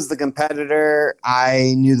 Gibbs was the competitor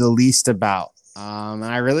I knew the least about. And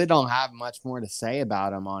I really don't have much more to say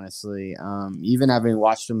about him, honestly. Even having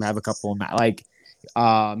watched him have a couple of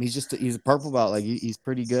he's a purple belt. Like, he's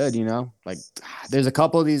pretty good, Like, there's a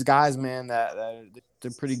couple of these guys, man, that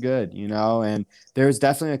they're pretty good, you know. And there's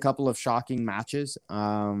definitely a couple of shocking matches.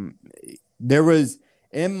 There was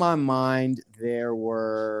in my mind there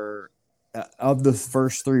were of the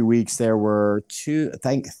first 3 weeks there were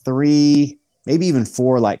three, maybe even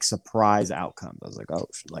four like surprise outcomes. I was like, oh,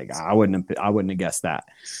 like I wouldn't have guessed that.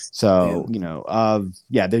 So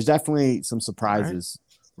there's definitely some surprises. Right.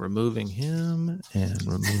 Removing him and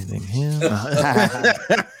removing him.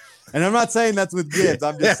 And I'm not saying that's with Gibbs.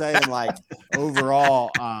 I'm just saying, like, overall,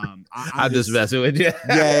 I'm just messing with you.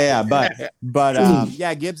 Yeah. But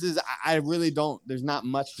Gibbs is. I really don't. There's not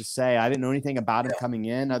much to say. I didn't know anything about him coming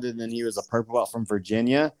in, other than he was a purple belt from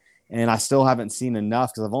Virginia, and I still haven't seen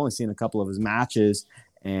enough because I've only seen a couple of his matches.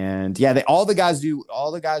 And all the guys do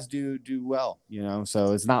well, you know.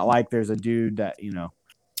 So it's not like there's a dude that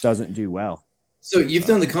doesn't do well. So you've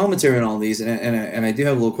done the commentary on all these, and I do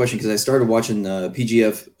have a little question because I started watching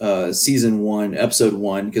PGF season 1, episode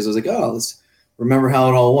 1, because I was like, oh, let's remember how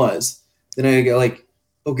it all was. Then I got like,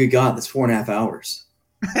 oh, good God, that's 4.5 hours.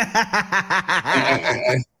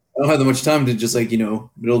 I don't have that much time to just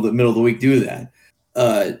middle of the week do that.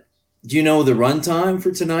 Do you know the runtime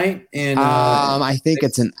for tonight? And I think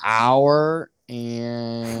it's an hour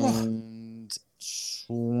and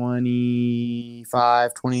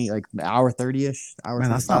 25, 20, like hour 30-ish. Man,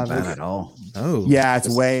 that's not bad at all. Oh, yeah, it's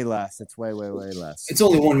way less. It's way less. It's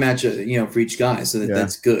only one match, for each guy, so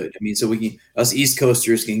that's good. I mean, so us East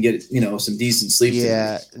Coasters can get some decent sleep.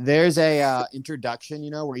 Yeah, there's a introduction,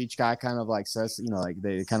 where each guy kind of like says, like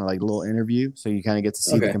they kind of like a little interview, so you kind of get to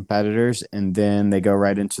see the competitors, and then they go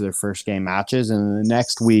right into their first game matches, and the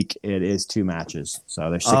next week it is 2 matches, so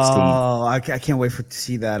there's 16. Oh, I can't wait to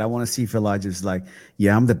see that. I want to see if Elijah's like,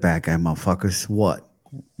 yeah, I'm the bad guy, motherfuckers. What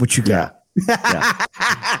you got? Yeah.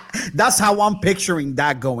 That's how I'm picturing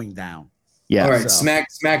that going down. Yeah. All right. So.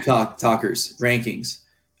 Smack talkers rankings.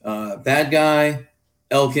 Bad guy,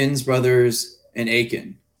 Elkins brothers, and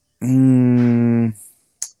Aiken.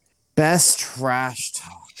 Best trash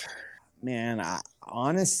talker. Man,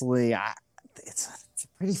 honestly, it's a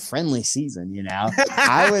pretty friendly season.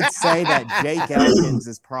 I would say that Jake Elkins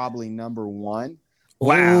is probably number 1.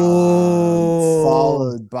 Wow.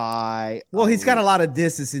 Followed by he's got a lot of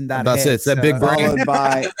distance in that. That's it. It's that big brain.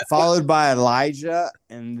 Followed by Elijah,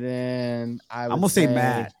 and then I'm gonna say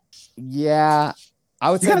Matt. Yeah, I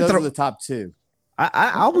would say those are the top 2.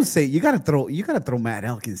 I would say you gotta throw Matt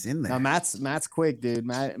Elkins in there. No, Matt's quick, dude.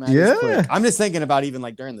 Matt is quick. I'm just thinking about even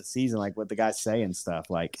like during the season, like what the guys say and stuff.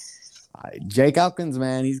 Like Jake Elkins,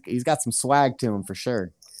 man, he's got some swag to him for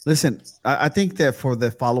sure. Listen, I think that for the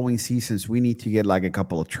following seasons, we need to get like a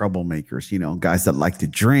couple of troublemakers, guys that like to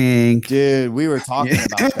drink. Dude, we were talking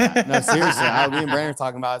about that. No, seriously, me and Brandon were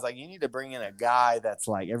talking about it. I was like, you need to bring in a guy that's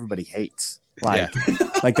like everybody hates. Like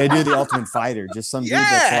they do the Ultimate Fighter. Just some dude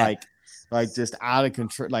that's like just out of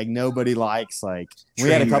control, like nobody likes. Like we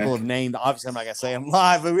had a couple of names. Obviously, I'm not gonna say them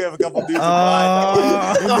live, but we have a couple dudes in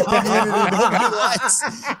the community nobody likes,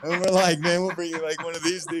 and we're like, man, we'll bring you like one of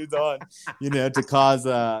these dudes on, to cause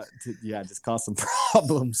just cause some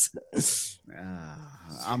problems.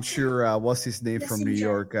 I'm sure. What's his name from New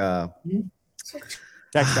York? Tex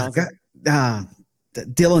Johnson.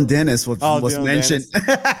 Dylan Dennis was Dylan mentioned.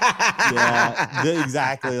 Yeah,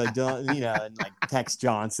 exactly. Like Dylan, and like Tex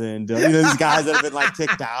Johnson, these guys that have been like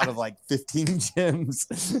kicked out of like 15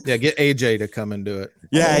 gyms. Yeah, get AJ to come and do it.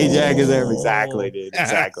 Yeah, AJ is there. Exactly, dude.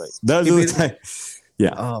 Exactly. Those are the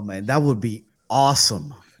yeah. Oh man, that would be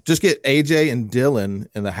awesome. Just get AJ and Dylan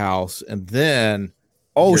in the house, and then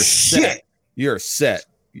you're set.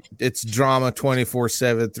 It's drama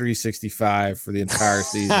 24/7, 365 for the entire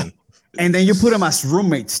season. And then you put them as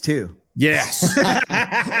roommates too. Yes.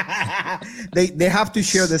 They have to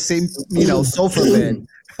share the same, sofa bed.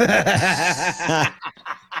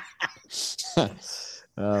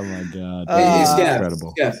 Oh my God.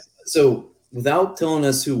 Incredible. Yeah. So without telling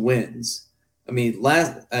us who wins, I mean,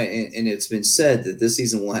 and it's been said that this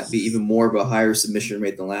season will be even more of a higher submission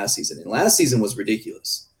rate than last season. And last season was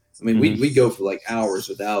ridiculous. I mean, we go for like hours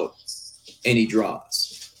without any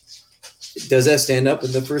draws. Does that stand up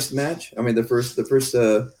in the first match? I mean, the first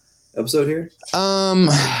episode here.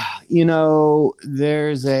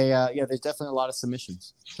 There's there's definitely a lot of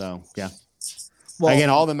submissions. So yeah. Well, again,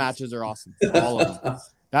 all the matches are awesome. All of them.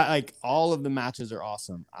 All of the matches are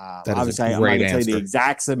awesome. Obviously, I'm not going to tell you the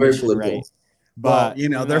exact submission rate. But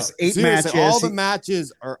there's 8 matches. All the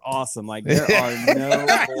matches are awesome. Like there are no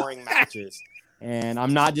boring matches. And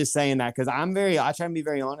I'm not just saying that because I try and be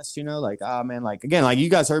very honest, like, oh man, like again, like you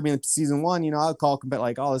guys heard me in season 1, I'll call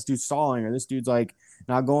like, oh, this dude's stalling or this dude's like,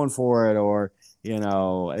 not going for it, or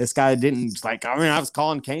this guy didn't like. I mean, I was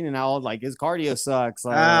calling Kanan out like his cardio sucks.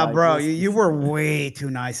 Like, bro, you were way too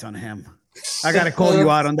nice on him. I gotta call you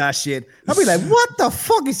out on that shit. I'll be like, what the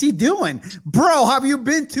fuck is he doing? Bro, have you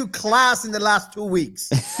been to class in the last 2 weeks?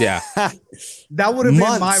 Yeah. That would have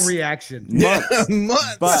been my reaction.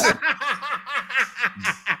 Months.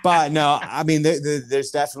 But no, I mean,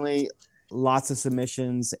 there's definitely lots of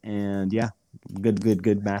submissions and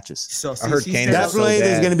good matches. So I heard Kanan definitely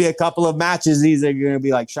there's going to be a couple of matches. These are going to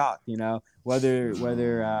be like shocked, whether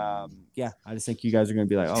I just think you guys are going to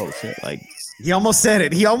be like, oh shit, like he almost said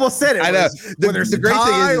it. I know. The great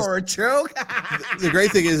thing is, or a choke. The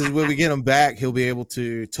great thing is when we get him back, he'll be able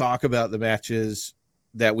to talk about the matches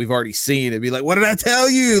that we've already seen and be like, what did I tell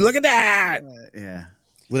you? Look at that.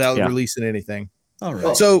 Without releasing anything. All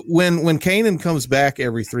right. So when Kanan comes back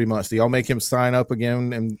every 3 months, do y'all make him sign up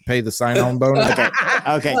again and pay the sign-on bonus?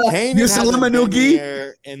 Okay. Kanan hasn't been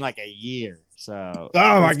here in like a year. So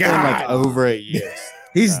my God, like over a year.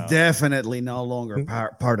 He's definitely no longer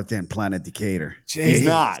part of 10 Planet Decatur. He's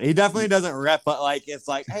not. He definitely doesn't rep, but like it's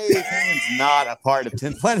like, hey, Kanan's not a part of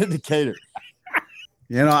 10 Planet Decatur.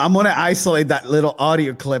 I'm gonna isolate that little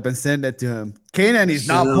audio clip and send it to him. Kanan is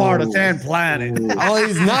not part of 10 Planet. Oh,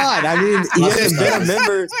 he's not. I mean, he hasn't been a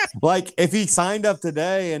member. Like, if he signed up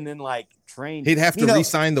today and then like trained, he'd have to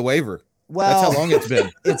re-sign the waiver. Well, that's how long it's been.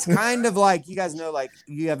 It's kind of like you guys know, like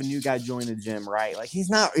you have a new guy join the gym, right? Like he's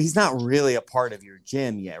not really a part of your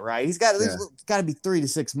gym yet, right? He's got to be 3 to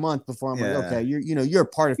 6 months before I'm like, okay, you're a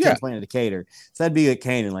part of 10 Planet Decatur. So that'd be a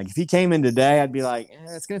Kanan. Like if he came in today, I'd be like,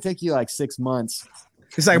 it's gonna take you like 6 months.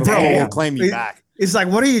 It's like, bro, we'll claim you back. It's like,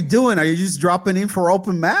 what are you doing? Are you just dropping in for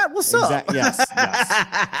open mat? What's up? Yes.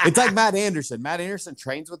 It's like Matt Anderson. Matt Anderson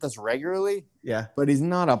trains with us regularly. Yeah. But he's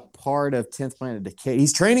not a part of 10th Planet Decay.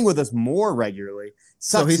 He's training with us more regularly.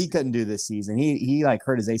 Sucks he couldn't do this season. He like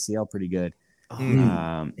hurt his ACL pretty good.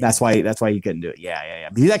 That's why he couldn't do it. Yeah.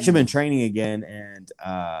 But he's actually been training again and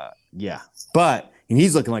But and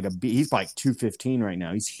he's looking like he's like 215 right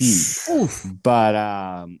now. He's huge. But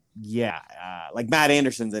like Matt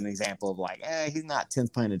Anderson's an example of like, he's not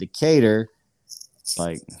 10th Planet Decatur.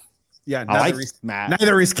 Like,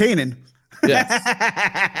 neither is Kanan. Yeah.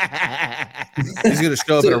 He's gonna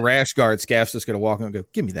show up in a rash guard. Scaff's just gonna walk in and go,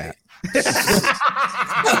 give me that.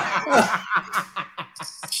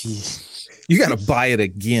 You gotta buy it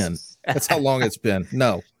again. That's how long it's been.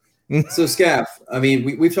 No. So Scaff, I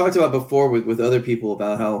mean, we've talked about before with other people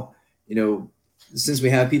about how, since we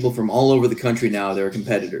have people from all over the country now, they're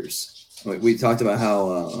competitors. We talked about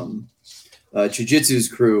how Jiu-Jitsu's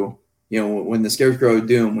crew, when the Scarecrow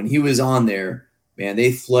Doom, when he was on there, man,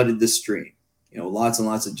 they flooded the stream. Lots and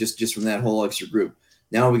lots of just from that whole extra group.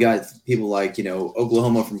 Now we got people like,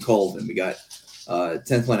 Oklahoma from Colvin. We got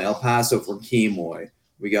 10th Planet El Paso from Kemoy.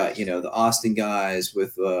 We got, the Austin guys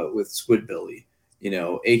with Squidbilly.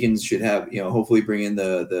 Aikens should have, hopefully bring in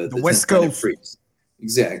the West Coast freaks.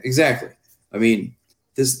 Exactly. I mean,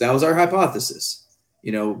 that was our hypothesis.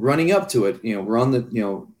 Running up to it, we're on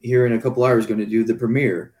the, here in a couple hours going to do the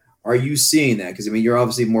premiere. Are you seeing that? Because I mean, you're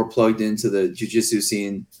obviously more plugged into the jiu-jitsu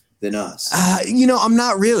scene than us. I'm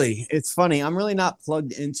not really. It's funny. I'm really not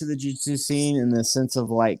plugged into the jiu-jitsu scene in the sense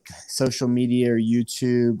of like social media or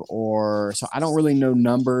YouTube so I don't really know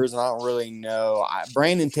numbers. I don't really know.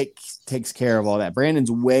 Brandon takes care of all that.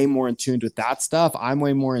 Brandon's way more in tune with that stuff. I'm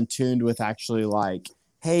way more in tune with actually like,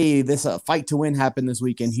 hey, this fight to win happened this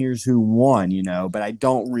weekend. Here's who won, but I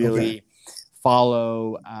don't really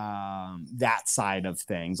follow that side of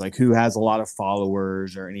things, like who has a lot of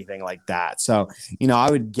followers or anything like that. So,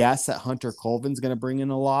 I would guess that Hunter Colvin's going to bring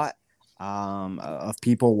in a lot of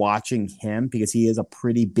people watching him because he is a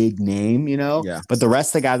pretty big name, but the rest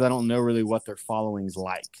of the guys, I don't know really what their following's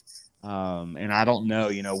like. And I don't know,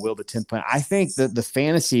 will the 10th Planet, I think that the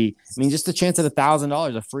fantasy, I mean, just the chance at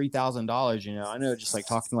 $1,000, a free $1,000, I know just like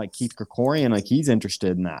talking to like Keith Krikorian, like he's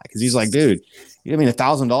interested in that. Cause he's like, dude,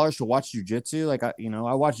 $1,000 to watch jujitsu. Like, I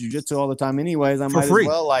watch jujitsu all the time anyways. I might as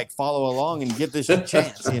well like follow along and give this a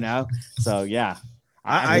chance, So yeah,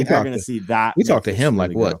 I think we're going to see that. We talked to him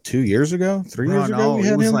like what, 2 years ago, 3 years ago?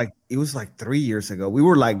 It was like 3 years ago. We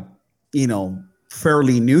were like,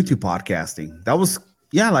 fairly new to podcasting. That was,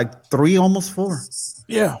 like 3, almost 4.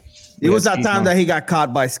 Yeah. It was that time that he got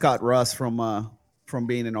caught by Scott Russ from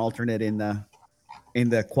being an alternate in the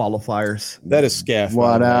qualifiers. That is Skaff.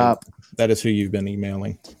 What up? That is who you've been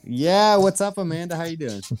emailing. Yeah. What's up, Amanda? How you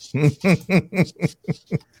doing?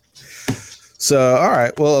 So, all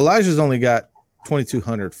right. Well, Elijah's only got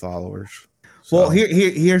 2,200 followers. So. Well,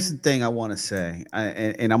 here's the thing I want to say,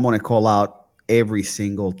 and I'm going to call out every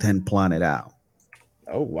single 10 Planet out.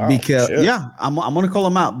 Oh wow! Because Shit. I'm gonna call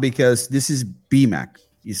him out because this is BMAC.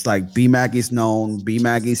 It's like BMAC is known.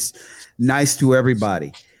 BMAC is nice to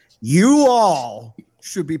everybody. You all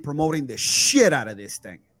should be promoting the shit out of this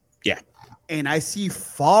thing. Yeah. And I see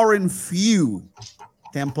far and few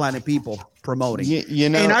 10 Planet people promoting. You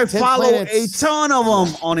know, and I 10 follow Planets, a ton of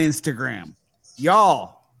them on Instagram.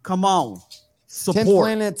 Y'all, come on. 10 Support.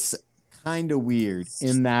 Planets kind of weird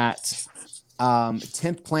in that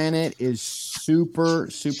 10th Planet is super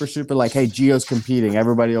like, hey, Geo's competing.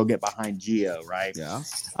 Everybody will get behind Geo, right? Yeah.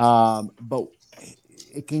 But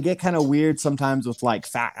it can get kind of weird sometimes with like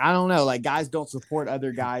I don't know, like guys don't support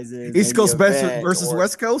other guys. East Coast versus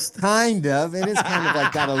West Coast? Kind of. It is kind of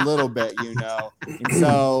like that a little bit, you know. And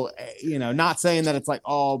so, you know, not saying that it's like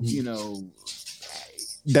all, you know,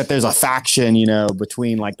 that there's a faction, you know,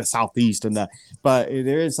 between like the Southeast and but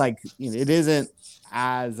there is like, you know, it isn't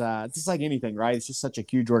as it's just like anything, right? It's just such a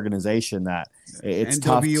huge organization that it's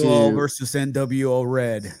tough NWO to versus NWO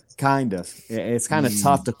Red. kind of. It's kind of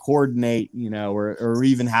tough to coordinate, you know, or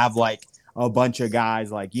even have like a bunch of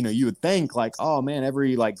guys like, you know, you would think like, oh man,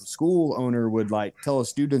 every like school owner would like tell his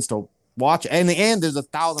students to watch. And in the end, there's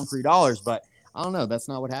 $1,000 free, but I don't know. That's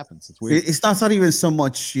not what happens. It's weird. It's not even so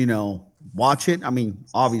much, you know, watch it. I mean,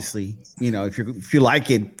 obviously, you know, if you like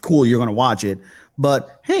it, cool, you're gonna watch it.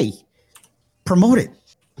 But hey, promote it.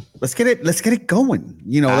 Let's get it going.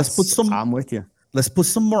 You know, I'm with you. Let's put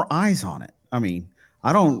some more eyes on it. I mean,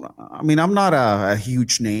 I'm not a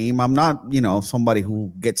huge name. I'm not, you know, somebody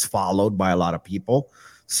who gets followed by a lot of people.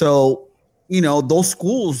 So, you know, those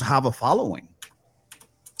schools have a following.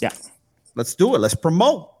 Yeah. Let's do it. Let's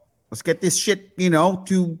promote. Let's get this shit, you know,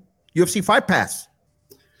 to UFC Fight Pass.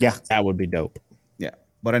 Yeah. That would be dope. Yeah.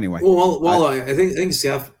 But anyway. Well, I think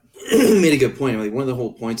Skaff made a good point. Like one of the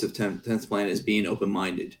whole points of 10th Planet is being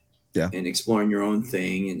open-minded. Yeah. And exploring your own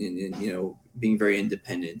thing and you know, being very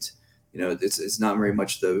independent. You know, it's not very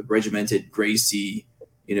much the regimented Gracie,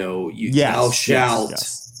 you know, thou shalt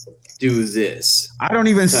do this. I don't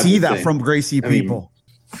even see that from Gracie people.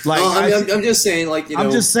 I'm just saying, like, you know,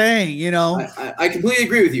 I'm just saying, you know, I completely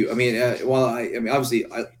agree with you. I mean, I mean, obviously,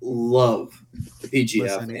 I love the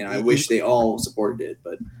PGF, and I wish they all supported it.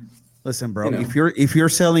 But listen, bro, you know. if you're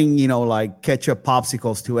selling, you know, like ketchup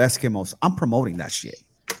popsicles to Eskimos, I'm promoting that shit.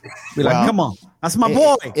 Be like, come on, that's my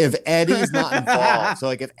boy. If Eddie's not involved, so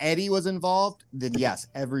like if Eddie was involved, then yes,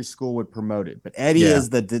 every school would promote it. But Eddie is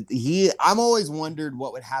I'm always wondered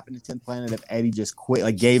what would happen to 10th Planet if Eddie just quit,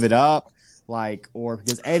 like gave it up. Like, or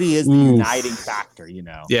because Eddie is the uniting factor, you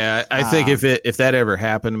know. Yeah, I think if that ever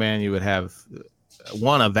happened, man, you would have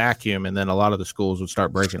a vacuum, and then a lot of the schools would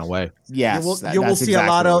start breaking away. Yes, you will see a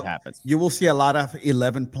lot of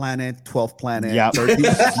 11 Planet, 12 Planet. Yeah,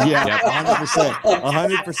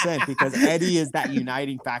 100%, because Eddie is that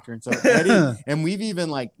uniting factor, and so Eddie, and we've even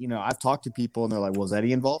like, you know, I've talked to people, and they're like, "Well, is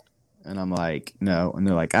Eddie involved?" And I'm like, no. And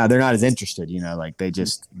they're like, they're not as interested, you know, like they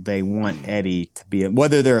want Eddie to be,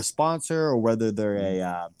 whether they're a sponsor or whether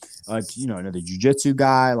they're you know, another jiu-jitsu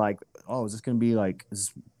guy, like, oh, is this going to be like, is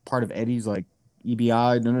this part of Eddie's like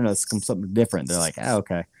EBI? No, it's something different. They're like,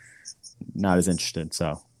 okay. Not as interested.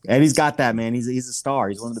 So Eddie's got that, man. He's a star.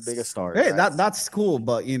 He's one of the biggest stars. Hey, right? that's cool.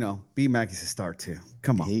 But, you know, BMAC is a star too.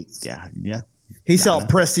 Come on. He's El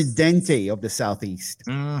Presidente of the Southeast.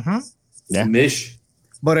 Mm-hmm. Yeah. Mish.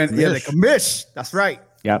 But the commish, that's right.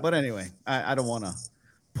 Yeah. But anyway, I don't want to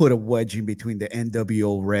put a wedge in between the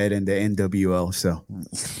NWO Red and the NWO. So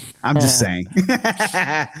I'm just saying.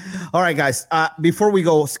 All right, guys. Before we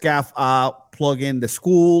go, Skaff, plug in the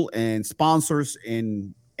school and sponsors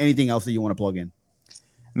and anything else that you want to plug in.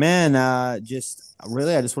 Man, I just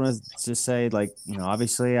want to just say, like, you know,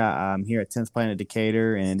 obviously I'm here at 10th Planet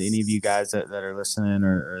Decatur, and any of you guys that are listening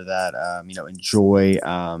or that, you know, enjoy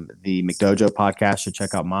the McDojo podcast should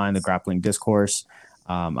check out mine, The Grappling Discourse.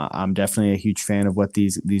 I'm definitely a huge fan of what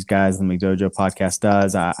these guys in the McDojo podcast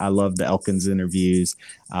does. I love the Elkins interviews.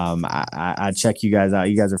 I check you guys out.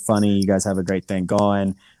 You guys are funny. You guys have a great thing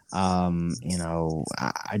going. You know,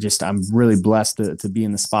 I'm really blessed to be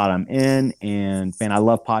in the spot I'm in, and man, I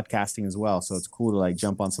love podcasting as well. So it's cool to like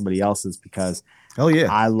jump on somebody else's because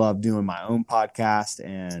I love doing my own podcast,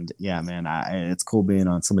 and yeah, man, it's cool being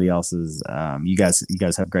on somebody else's. You guys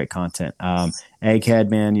have great content. Egghead,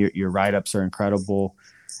 man, your write-ups are incredible.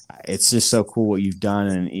 It's just so cool what you've done,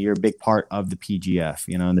 and you're a big part of the PGF,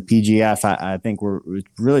 you know, and the PGF, I think we're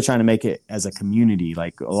really trying to make it as a community.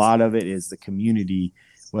 Like a lot of it is the community,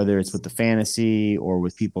 whether it's with the fantasy or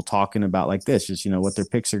with people talking about like this, just, you know, what their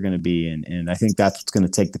picks are going to be. And I think that's what's going to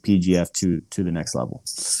take the PGF to the next level.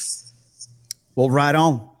 Well, right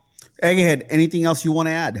on. Egghead, anything else you want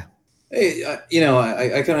to add? Hey,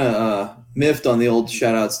 I kind of miffed on the old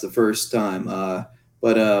shout outs the first time.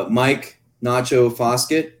 But Mike Nacho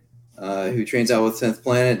Foskett, who trains out with 10th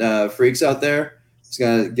Planet Freaks out there, just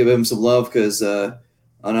got to give him some love because on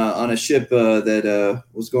a ship that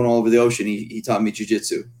was going all over the ocean, he taught me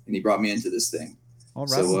jujitsu and he brought me into this thing. All right.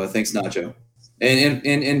 So thanks, Nacho.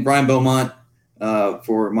 And Brian Beaumont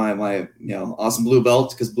for my awesome blue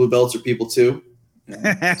belt, because blue belts are people too.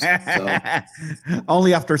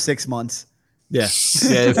 Only after 6 months. Yeah,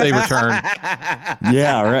 if they return.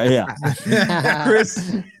 Yeah, right. Yeah.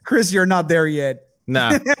 Chris, you're not there yet.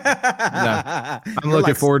 No. I'm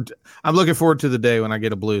looking forward to the day when I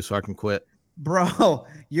get a blue so I can quit. Bro,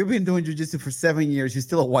 you've been doing jiu-jitsu for 7 years. You're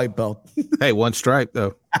still a white belt. Hey, one stripe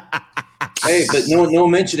though. Hey, but no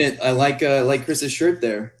one mentioned it. I like Chris's shirt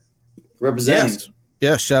there, representing.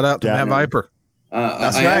 Yes, shout out to Matt Viper.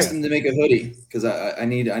 I asked him to make a hoodie because I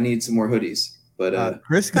need some more hoodies. But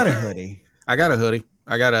Chris got a hoodie. I got a hoodie.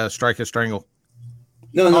 I got a Strike and Strangle.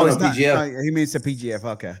 No, PGF. He means the PGF.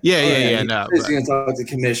 Okay. Yeah. No, he's going to talk to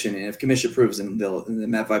commission, and if commission approves, then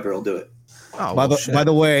Matt Viper will do it. Oh, by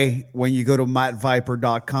the way, when you go to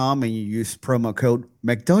mattviper.com and you use promo code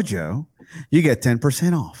McDojo, you get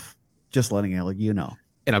 10% off. Just letting you know.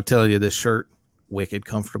 And I'm telling you, this shirt, wicked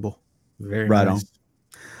comfortable. Very right nice. on.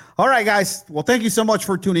 All right, guys. Well, thank you so much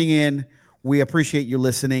for tuning in. We appreciate you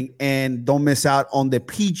listening, and don't miss out on the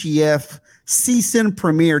PGF season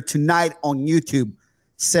premiere tonight on YouTube,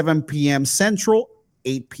 7 p.m. Central,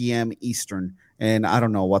 8 p.m. Eastern. And I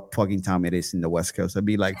don't know what fucking time it is in the West Coast. It'd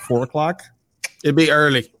be like 4 o'clock. It'd be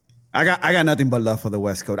early. I got nothing but love for the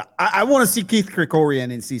West Coast. I want to see Keith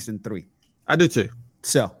Krikorian in season 3. I do too.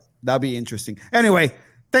 So that'll be interesting. Anyway,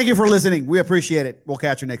 thank you for listening. We appreciate it. We'll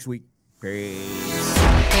catch you next week. Peace.